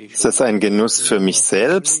Schöpfer, ist das ein Genuss für mich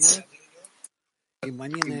selbst?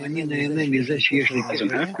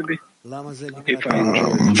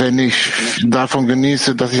 Wenn ich davon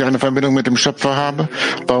genieße, dass ich eine Verbindung mit dem Schöpfer habe,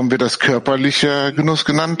 warum wird das körperlicher Genuss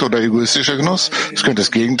genannt oder egoistischer Genuss? Es könnte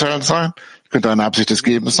das Gegenteil sein, könnte eine Absicht des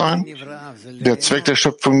Gebens sein. Der Zweck der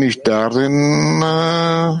Schöpfung liegt darin,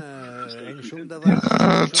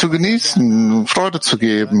 zu genießen, Freude zu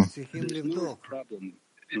geben.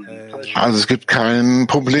 Also es gibt kein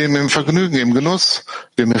Problem im Vergnügen, im Genuss.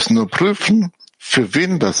 Wir müssen nur prüfen, für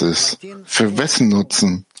wen das ist, für wessen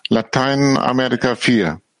Nutzen. Lateinamerika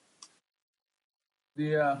 4.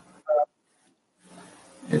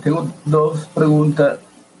 Tengo dos preguntas.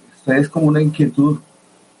 Es como una inquietud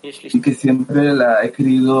y que siempre la he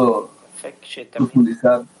querido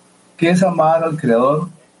profundizar. ¿Qué es amar al Creador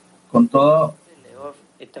con todo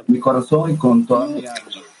mi corazón y con toda mi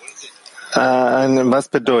alma? Was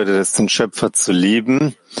bedeutet es, den Schöpfer zu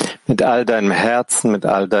lieben, mit all deinem Herzen, mit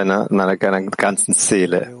all deiner ganzen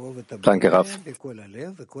Seele? Danke, Rav.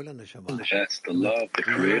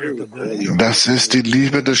 Das ist die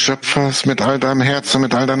Liebe des Schöpfers mit all deinem Herzen,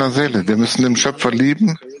 mit all deiner Seele. Wir müssen den Schöpfer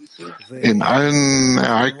lieben in allen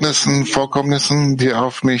Ereignissen, Vorkommnissen, die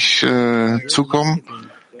auf mich zukommen,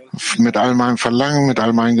 mit all meinem Verlangen, mit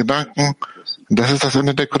all meinen Gedanken. Das ist das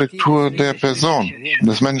Ende der Korrektur der Person,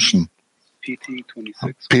 des Menschen.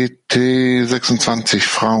 PT 26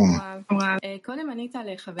 Frauen.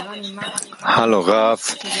 Hallo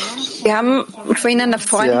Rav. Wir haben vorhin einer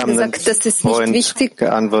Freundin gesagt, dass es nicht wichtig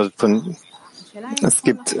geantwortet von Es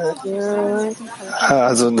gibt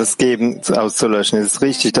also das Geben auszulöschen. Es ist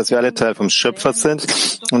richtig, dass wir alle Teil vom Schöpfer sind,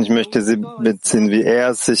 und ich möchte Sie beziehen, wie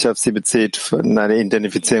er sich auf Sie bezieht, von einer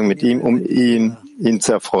Identifizierung mit ihm, um ihn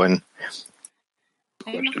zu erfreuen.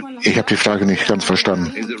 Ich habe die Frage nicht ganz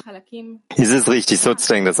verstanden. Ist es richtig, so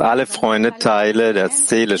zu denken, dass alle Freunde Teile der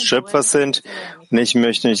Seele des Schöpfers sind, und ich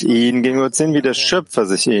möchte mich ihnen gegenüberziehen, wie der Schöpfer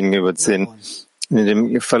sich ihnen gegenüberziehen, mit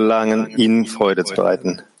dem Verlangen, ihnen Freude zu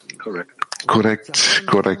bereiten? Korrekt.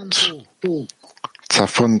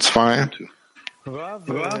 Zafon 2. Rav,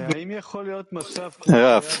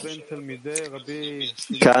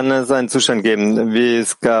 kann es einen Zustand geben, wie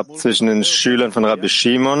es gab zwischen den Schülern von Rabbi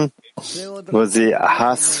Shimon, wo sie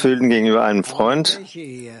Hass fühlten gegenüber einem Freund?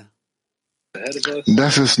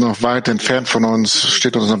 Das ist noch weit entfernt von uns,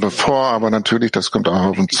 steht uns noch bevor, aber natürlich, das kommt auch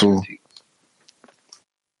auf uns zu.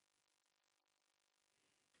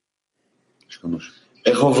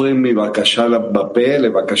 Wie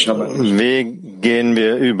gehen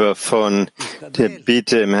wir über von der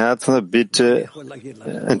Bitte im Herzen,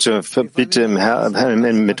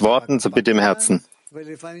 mit Worten zur Bitte im Herzen?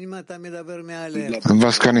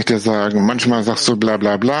 Was kann ich dir sagen? Manchmal sagst du bla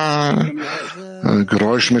bla bla,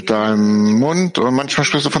 Geräusch mit deinem Mund, und manchmal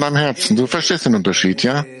sprichst du von deinem Herzen. Du verstehst den Unterschied,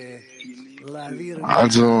 ja?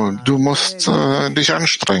 Also du musst dich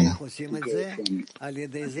anstrengen,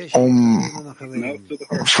 um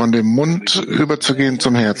von dem Mund überzugehen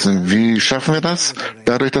zum Herzen. Wie schaffen wir das?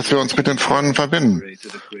 Dadurch, dass wir uns mit den Freunden verbinden.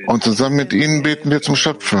 Und zusammen mit ihnen beten wir zum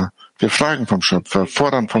Schöpfer. Wir fragen vom Schöpfer,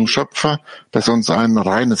 fordern vom Schöpfer, dass er uns ein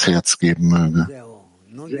reines Herz geben möge.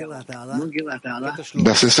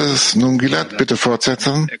 Das ist es. Nun, Gilad, bitte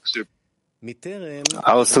fortsetzen.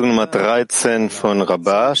 Auszug Nummer 13 von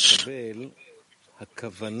Rabash.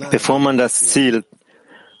 Bevor man das Ziel,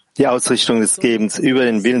 die Ausrichtung des Gebens über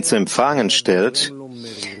den Willen zu empfangen stellt,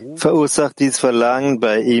 verursacht dies Verlangen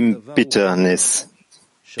bei ihm Bitterkeit.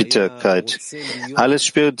 Alles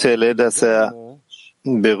Spirituelle, das er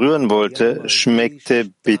berühren wollte,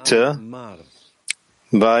 schmeckte bitter,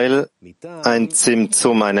 weil ein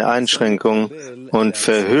Zimtzum, eine Einschränkung und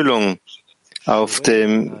Verhüllung auf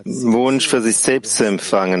dem Wunsch für sich selbst zu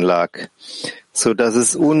empfangen lag, so dass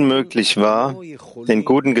es unmöglich war, den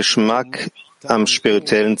guten Geschmack am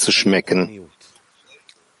Spirituellen zu schmecken.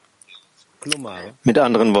 Mit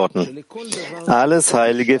anderen Worten, alles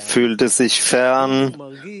Heilige fühlte sich fern,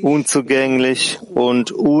 unzugänglich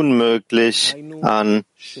und unmöglich an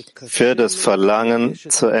für das Verlangen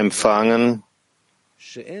zu empfangen,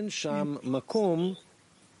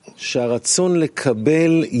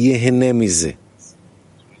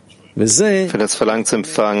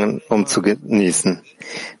 um zu genießen.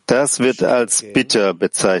 Das wird als bitter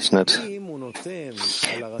bezeichnet.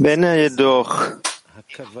 Wenn er jedoch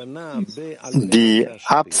die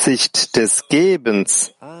Absicht des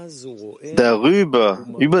Gebens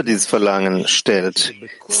über dieses Verlangen stellt,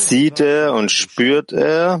 sieht er und spürt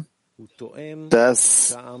er,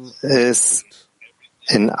 dass es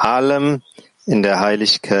in allem in der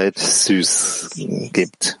Heiligkeit süß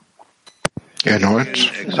gibt.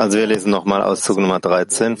 Erneut. Also wir lesen nochmal Auszug Nummer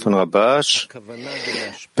 13 von Rabash.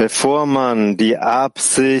 Bevor man die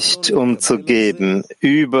Absicht, um zu geben,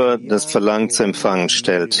 über das Verlangen zu empfangen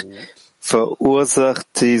stellt, verursacht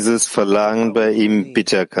dieses Verlangen bei ihm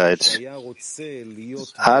Bitterkeit.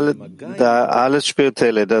 Da alles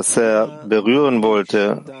Spirituelle, das er berühren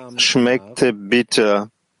wollte, schmeckte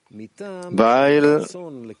bitter, weil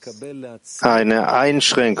eine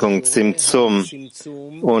Einschränkung, Zimtzum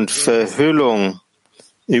und Verhüllung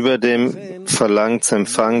über dem Verlangen zu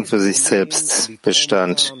empfangen für sich selbst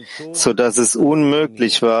bestand, so dass es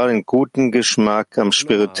unmöglich war, den guten Geschmack am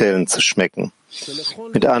Spirituellen zu schmecken.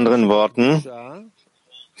 Mit anderen Worten,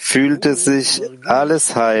 fühlte sich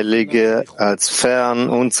alles Heilige als fern,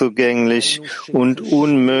 unzugänglich und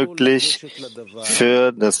unmöglich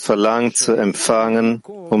für das Verlangen zu empfangen,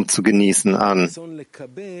 um zu genießen an.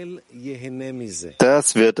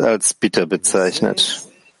 Das wird als bitter bezeichnet.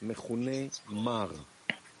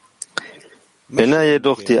 Wenn er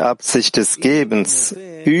jedoch die Absicht des Gebens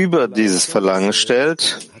über dieses Verlangen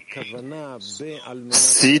stellt,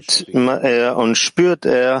 sieht er und spürt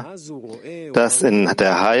er, dass in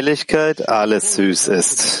der Heiligkeit alles süß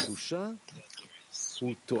ist.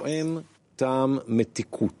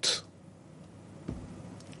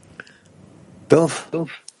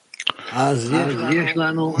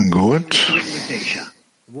 Gut.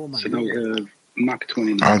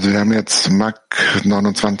 Also wir haben jetzt Mak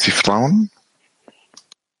 29 Frauen.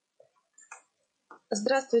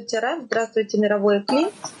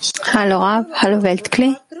 Hallo Rav, hallo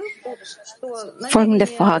Weltkli. folgende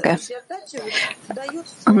Frage.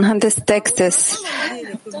 Anhand des Textes.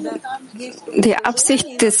 Die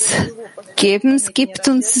Absicht des Gebens gibt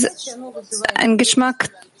uns einen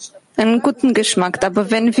guten Geschmack.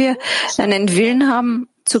 Aber wenn wir einen Willen haben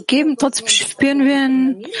zu geben, trotzdem spüren wir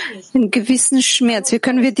einen gewissen Schmerz. Wie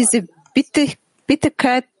können wir diese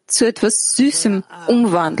Bitterkeit zu etwas Süßem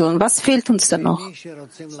umwandeln? Was fehlt uns da noch?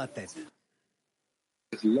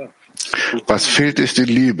 Was fehlt, ist die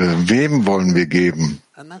Liebe. Wem wollen wir geben?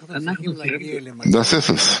 Das ist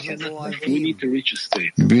es.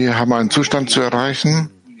 Wir haben einen Zustand zu erreichen,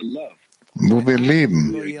 wo wir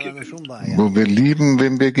leben,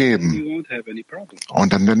 wem wir geben.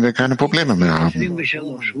 Und dann werden wir keine Probleme mehr haben.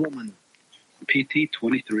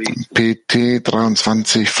 PT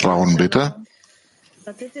 23 Frauen, bitte.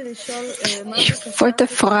 Ich wollte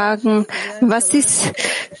fragen, was ist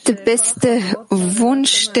der beste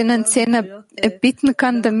Wunsch, den ein Zehner erbitten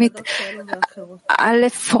kann, damit alle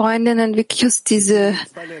Freundinnen wirklich aus dieser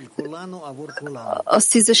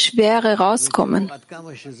Schwere rauskommen?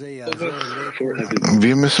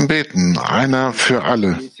 Wir müssen beten, einer für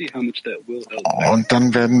alle. Und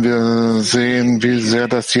dann werden wir sehen, wie sehr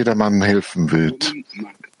das jedermann helfen wird.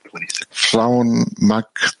 Frauen, Mag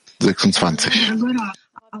 26.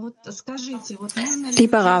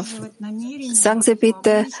 Lieber Rav, sagen Sie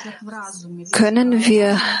bitte, können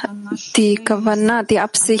wir die Kavanah, die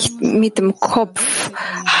Absicht mit dem Kopf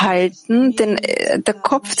halten? Denn der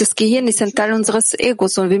Kopf, das Gehirn ist ein Teil unseres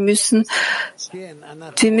Egos und wir müssen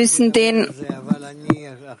den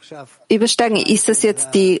übersteigen. Ist das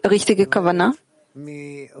jetzt die richtige Kavanah?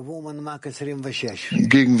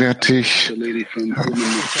 Gegenwärtig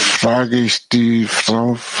frage ich die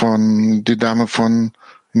Dame von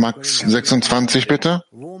Max 26, bitte.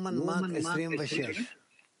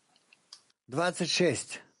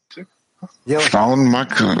 Frauen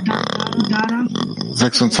Max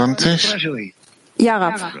 26. Ja,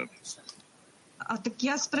 Rav.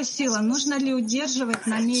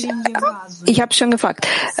 Ich habe schon gefragt,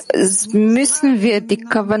 müssen wir die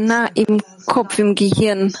Kavanah im Kopf, im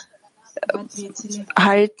Gehirn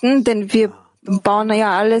halten? Denn wir bauen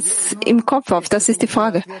ja alles im Kopf auf. Das ist die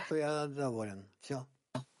Frage.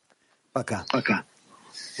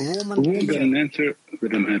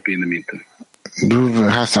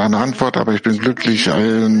 Du hast eine Antwort, aber ich bin glücklich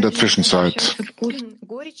in der Zwischenzeit.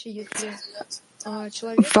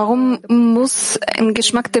 Warum muss ein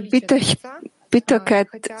Geschmack der Bitterkeit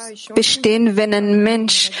bestehen, wenn ein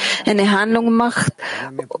Mensch eine Handlung macht,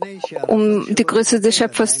 um die Größe des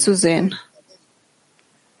Schöpfers zu sehen?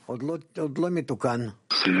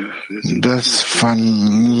 Das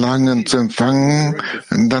Verlangen zu empfangen,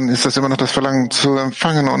 dann ist das immer noch das Verlangen zu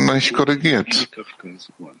empfangen und nicht korrigiert.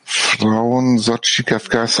 Frauen Sochi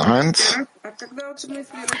Kafkas 1.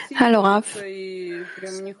 Hallo Rav.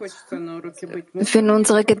 Wenn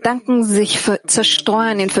unsere Gedanken sich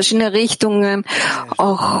zerstreuen in verschiedene Richtungen,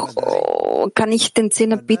 auch kann ich den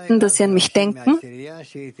Zehner bitten, dass sie an mich denken?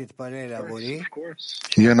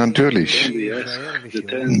 Ja, natürlich.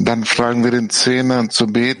 Dann fragen wir den Zehner zu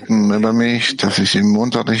beten über mich, dass ich im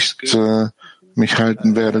Unterricht mich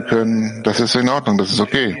halten werde können. Das ist in Ordnung, das ist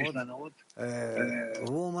okay.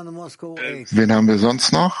 Wen haben wir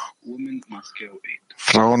sonst noch?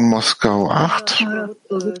 Frauen Moskau 8.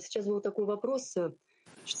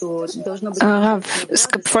 Rav, es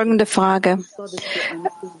gibt folgende Frage.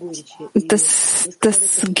 Das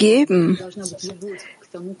Geben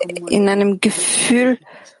in einem Gefühl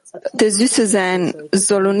der Süße sein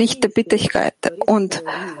soll und nicht der Bitterkeit. Und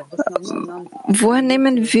woher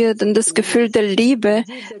nehmen wir denn das Gefühl der Liebe,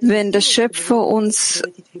 wenn der Schöpfer uns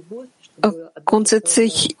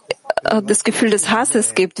grundsätzlich das Gefühl des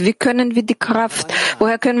Hasses gibt? Woher können wir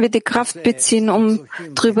die Kraft beziehen, um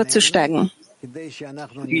drüber zu steigen?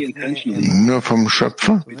 Nur vom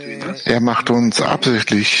Schöpfer. Er macht uns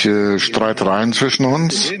absichtlich Streitereien zwischen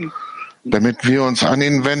uns, damit wir uns an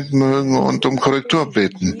ihn wenden mögen und um Korrektur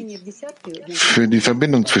beten für die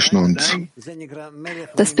Verbindung zwischen uns.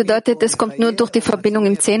 Das bedeutet, es kommt nur durch die Verbindung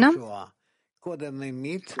im Zehner?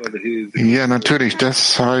 Ja, natürlich.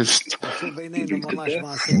 Das heißt,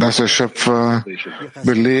 dass der Schöpfer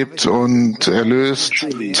belebt und erlöst.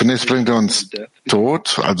 Zunächst bringt er uns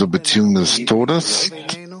Tod, also Beziehung des Todes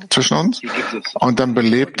zwischen uns. Und dann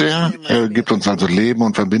belebt er gibt uns also Leben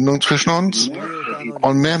und Verbindung zwischen uns.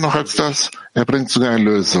 Und mehr noch als das, er bringt sogar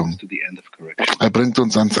Erlösung. Er bringt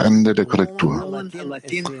uns ans Ende der Korrektur.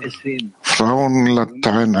 Frauen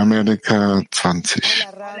Lateinamerika 20.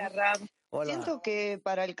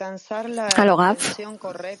 Hallo Rav.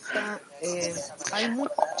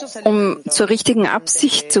 Um zur richtigen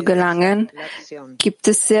Absicht zu gelangen, gibt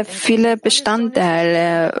es sehr viele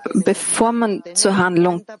Bestandteile, bevor man zur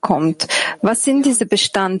Handlung kommt. Was sind diese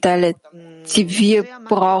Bestandteile, die wir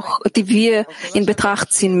in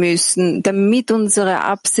Betracht ziehen müssen, damit unsere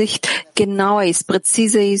Absicht genauer ist,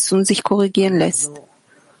 präziser ist und sich korrigieren lässt?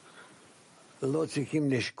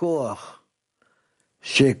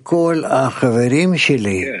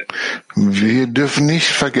 Wir dürfen nicht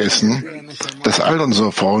vergessen, dass all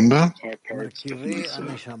unsere Freunde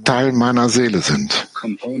Teil meiner Seele sind.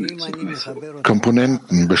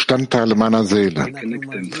 Komponenten, Bestandteile meiner Seele.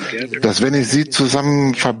 Dass wenn ich sie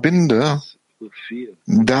zusammen verbinde,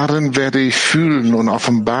 darin werde ich fühlen und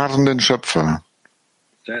offenbaren den Schöpfer.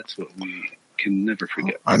 Das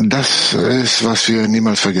ist, was wir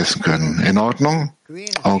niemals vergessen können. In Ordnung?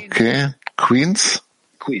 Okay. Queens?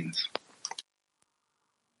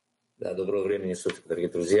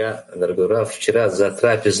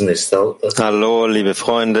 Hallo, liebe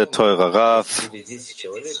Freunde, teurer Rav.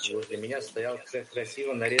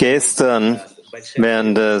 Gestern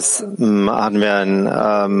hatten wir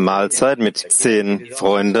eine Mahlzeit mit 10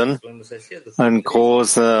 Freunden. Ein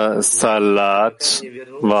großer Salat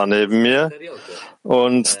war neben mir.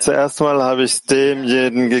 Und zuerst mal habe ich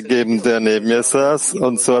demjenigen gegeben, der neben mir saß,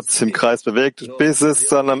 und so hat sich im Kreis bewegt, bis es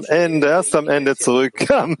dann erst am Ende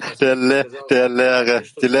zurückkam,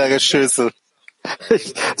 die leere Schüssel.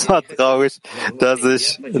 Es war traurig, dass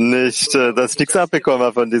ich nichts abbekommen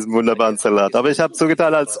habe von diesem wunderbaren Salat. Aber ich habe so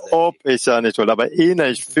getan, als ob ich ja nicht wollte. Aber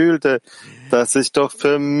innerlich fühlte, dass ich doch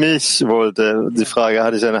für mich wollte. Die Frage,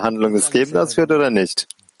 hatte ich eine Handlung des Gebens ausgeführt oder nicht?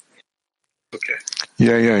 Okay.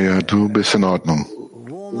 Ja, du bist in Ordnung.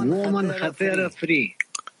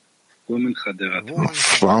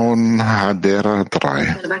 Frauen Hadera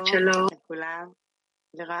 3.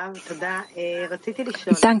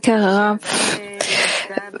 Danke, Rav.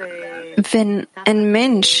 Wenn ein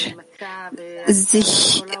Mensch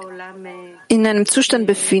sich in einem Zustand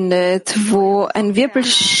befindet, wo ein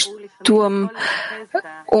Wirbelsturm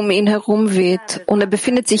um ihn herum weht und er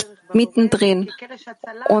befindet sich mittendrin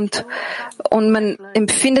und man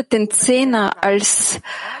empfindet den Zehner als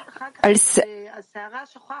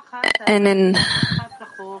einen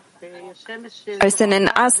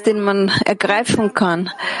Ast, den man ergreifen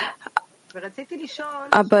kann.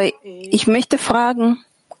 Aber ich möchte fragen,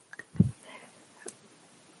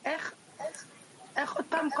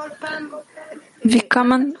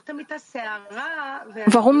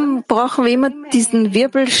 warum brauchen wir immer diesen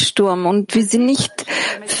Wirbelsturm und wir sind nicht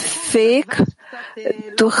fähig,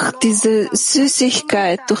 durch diese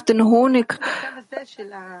Süßigkeit, durch den Honig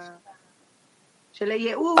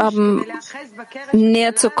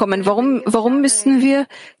näher zu kommen? Warum müssen wir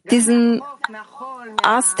diesen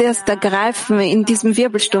Ast erst ergreifen in diesem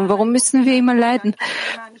Wirbelsturm? Warum müssen wir immer leiden?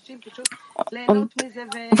 Und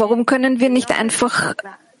warum können wir nicht einfach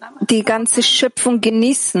die ganze Schöpfung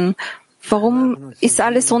genießen? Warum ist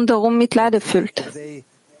alles rundherum mit Leid erfüllt?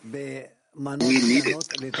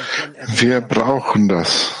 Wir brauchen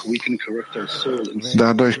das.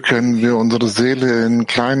 Dadurch können wir unsere Seele in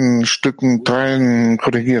kleinen Stücken, Teilen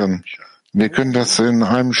korrigieren. Wir können das in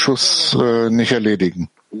einem Schuss nicht erledigen.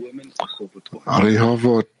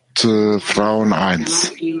 Rehovot, Frauen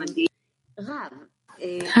 1.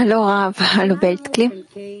 Hallo Rav, hallo Weltkli.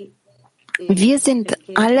 Wir sind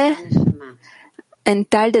alle ein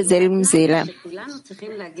Teil derselben Seele.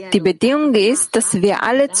 Die Bedingung ist, dass wir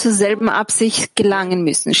alle zur selben Absicht gelangen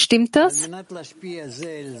müssen. Stimmt das?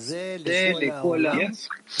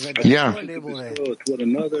 Ja.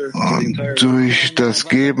 Durch das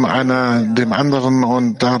Geben einer dem anderen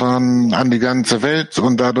und daran an die ganze Welt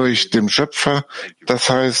und dadurch dem Schöpfer. Das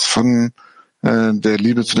heißt von der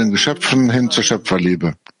Liebe zu den Geschöpfen hin zur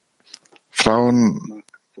Schöpferliebe. Frauen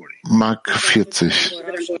Mark 40.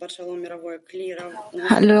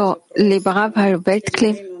 Hallo, lieber Rav, hallo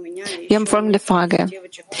Weltkli. Wir haben folgende Frage.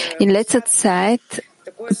 In letzter Zeit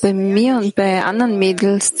bei mir und bei anderen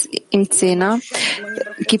Mädels im Zehner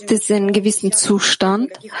gibt es einen gewissen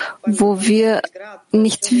Zustand, wo wir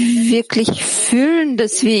nicht wirklich fühlen,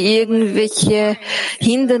 dass wir irgendwelche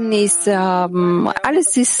Hindernisse haben.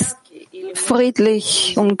 Alles ist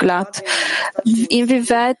friedlich und glatt.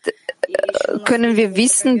 Inwieweit können wir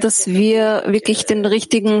wissen, dass wir wirklich den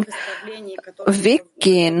richtigen Weg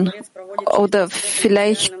gehen? Oder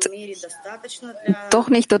vielleicht doch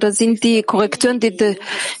nicht? Oder sind die Korrekturen, die der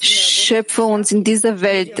Schöpfer uns in dieser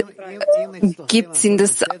Welt gibt, sind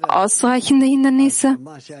das ausreichende Hindernisse?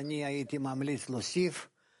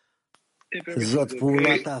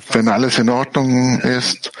 Wenn alles in Ordnung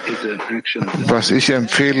ist, was ich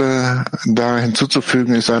empfehle, da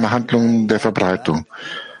hinzuzufügen, ist eine Handlung der Verbreitung.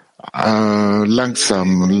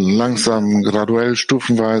 Langsam, graduell,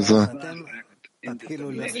 stufenweise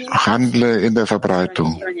handle in der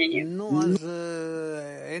Verbreitung.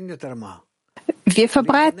 Wir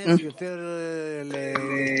verbreiten.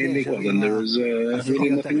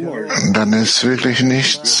 Dann ist wirklich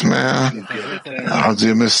nichts mehr. Also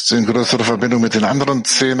ihr müsst in größere Verbindung mit den anderen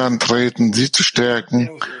Zehnern treten, sie zu stärken.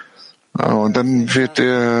 Und dann wird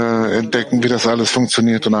ihr entdecken, wie das alles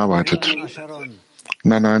funktioniert und arbeitet.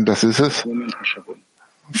 Nein, das ist es.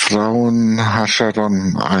 Frauen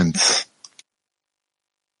Hasharon 1.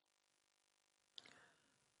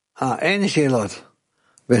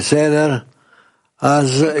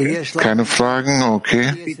 Keine Fragen,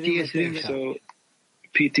 okay.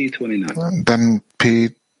 Dann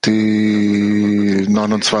PT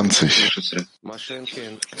 29.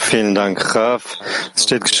 Vielen Dank, Rav. Es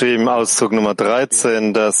steht geschrieben, Auszug Nummer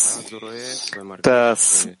 13, dass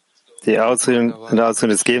die Ausrichtung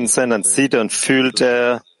des Gebens sein, dann sieht und fühlt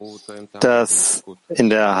er, dass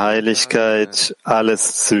in der Heiligkeit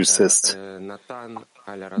alles süß ist.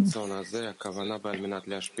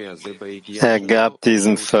 Er gab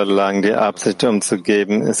diesem Verlangen die Absicht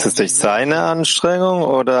umzugeben. Ist es durch seine Anstrengung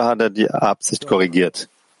oder hat er die Absicht korrigiert?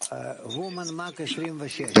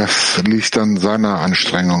 Das liegt an seiner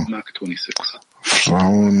Anstrengung.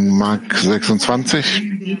 Frauen Mark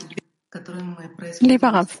 26. Lieber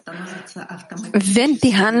Rav, wenn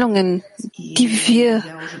die Handlungen, die wir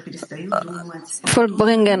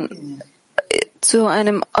vollbringen, zu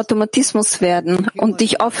einem Automatismus werden und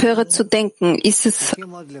ich aufhöre zu denken, ist es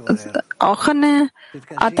auch eine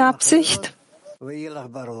Art Absicht? Wir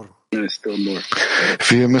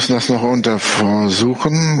müssen das noch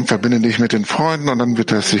untersuchen. Verbinde dich mit den Freunden und dann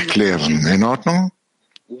wird es sich klären. In Ordnung?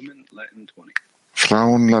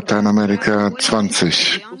 Frauen Lateinamerika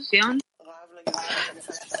 20.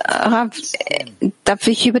 Rav, darf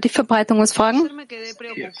ich über die Verbreitung was fragen?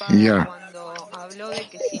 Ja.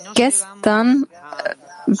 Gestern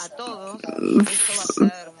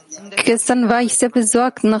war ich sehr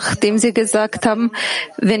besorgt, nachdem Sie gesagt haben,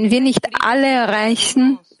 wenn wir nicht alle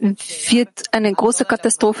erreichen, wird eine große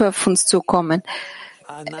Katastrophe auf uns zukommen.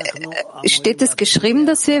 Steht es geschrieben,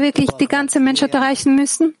 dass wir wirklich die ganze Menschheit erreichen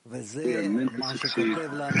müssen?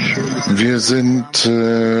 Wir sind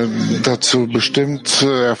dazu bestimmt,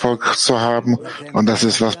 Erfolg zu haben. Und das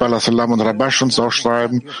ist, was Bala Salam und Rabash uns auch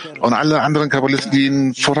schreiben. Und alle anderen Kabbalisten, die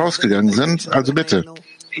ihnen vorausgegangen sind. Also bitte,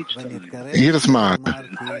 jedes Mal,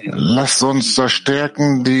 lasst uns das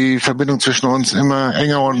stärken, die Verbindung zwischen uns immer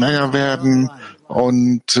enger und enger werden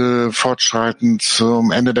und fortschreiten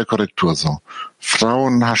zum Ende der Korrektur so.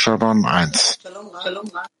 Frauen Hasharon 1.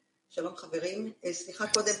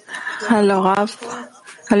 Hallo Rav,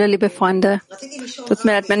 hallo liebe Freunde. Tut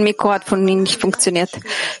mir leid, mein Mikro hat von Ihnen nicht funktioniert.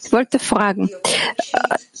 Ich wollte fragen,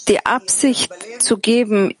 die Absicht zu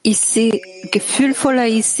geben, ist sie gefühlvoller,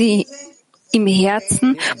 ist sie im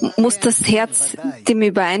Herzen? Muss das Herz dem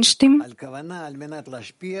übereinstimmen?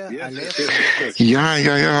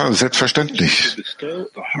 Ja, selbstverständlich.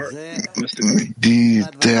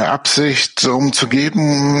 Der Absicht, um zu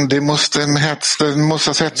geben, dem muss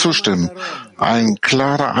das Herz zustimmen. Ein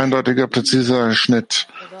klarer, eindeutiger, präziser Schnitt.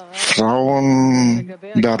 Frauen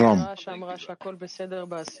darum.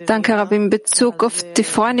 Danke, Rabbi. In Bezug auf die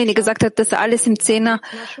Freundin, die gesagt hat, dass alles im Zehner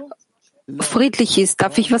friedlich ist.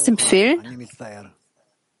 Darf ich was empfehlen?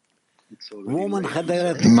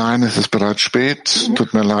 Nein, es ist bereits spät.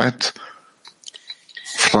 Tut mir leid.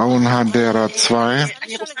 Frauen Hadera 2.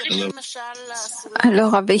 Hallo,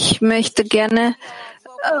 Rabbi, ich möchte gerne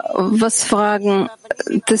was fragen,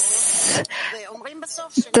 dass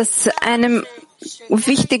einem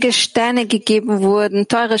wichtige Steine gegeben wurden,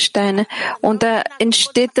 teure Steine, und da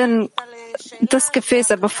entsteht dann das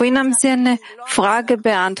Gefäß. Aber vorhin haben Sie eine Frage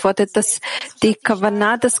beantwortet, dass die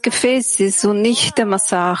Kavanah das Gefäß ist und nicht der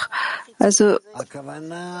Massach. Also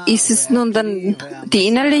ist es nun dann die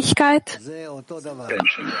Innerlichkeit?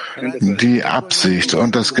 Die Absicht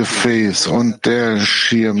und das Gefäß und der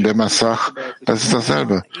Schirm, der Massach, das ist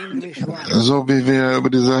dasselbe. So wie wir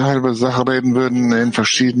über diese halbe Sache reden würden in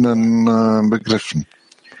verschiedenen Begriffen.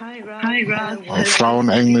 Frauen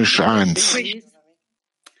Englisch 1.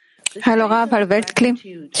 Hallo Rav, hallo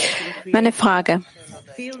Weltkli. Meine Frage.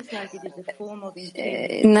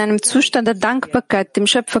 In einem Zustand der Dankbarkeit dem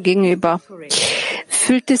Schöpfer gegenüber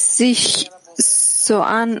fühlt es sich so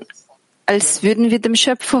an, als würden wir dem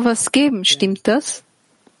Schöpfer was geben. Stimmt das?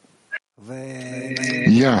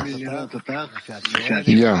 Ja,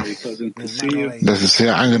 das ist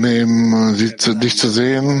sehr angenehm, dich zu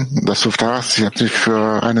sehen, dass du fragst. Ich habe dich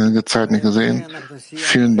für einige Zeit nicht gesehen.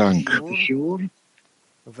 Vielen Dank.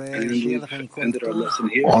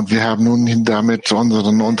 Und wir haben nun damit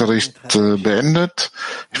unseren Unterricht beendet.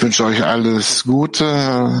 Ich wünsche euch alles Gute,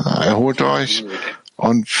 erholt euch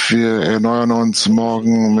und wir erneuern uns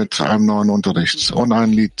morgen mit einem neuen Unterricht und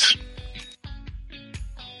ein Lied.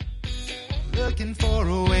 Looking for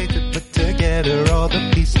a way to put together all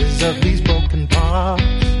the pieces of these broken parts.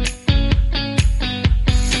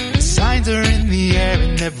 The signs are in the air,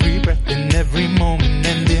 in every breath, in every moment,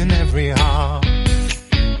 and in every heart.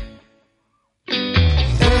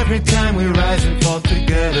 Every time we rise and fall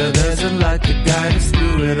together, there's a light to guide us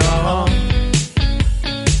through it all.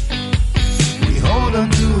 We hold on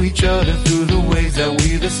to each other through the ways that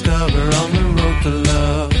we discover on the road to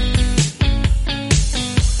love.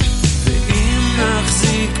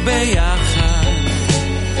 נחזיק ביחד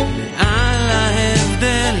מעל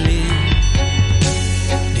ההבדלים,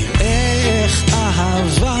 נראה איך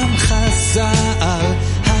אהבם חזה על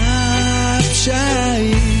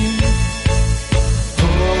הפשעים.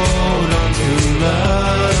 Hold on to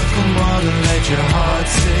love, come on and let your heart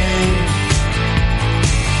sing.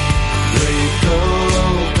 Break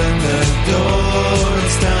open the door,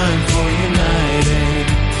 it's time for uniting.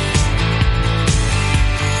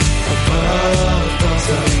 Above,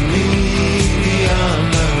 constantly beyond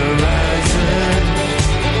the horizon.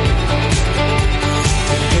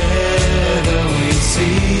 Together we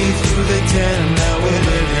see through the tent that we're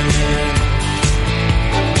living in.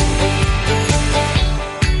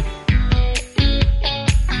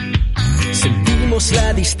 Sentimos la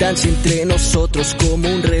distancia entre nosotros como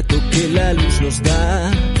un reto que la luz nos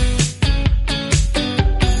da.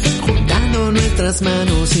 Nuestras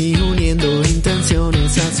manos y uniendo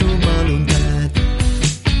intenciones a su voluntad.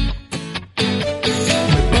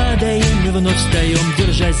 Мы падаем и вновь встаем,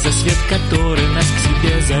 держась за свет, который нас к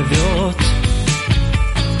себе зовет.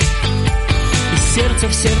 И сердце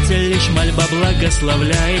в сердце лишь мольба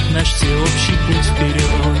благословляет наш всеобщий путь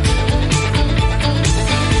вперед.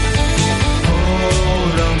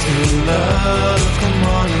 Hold on to love, come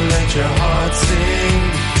on and let your heart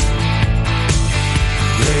sing.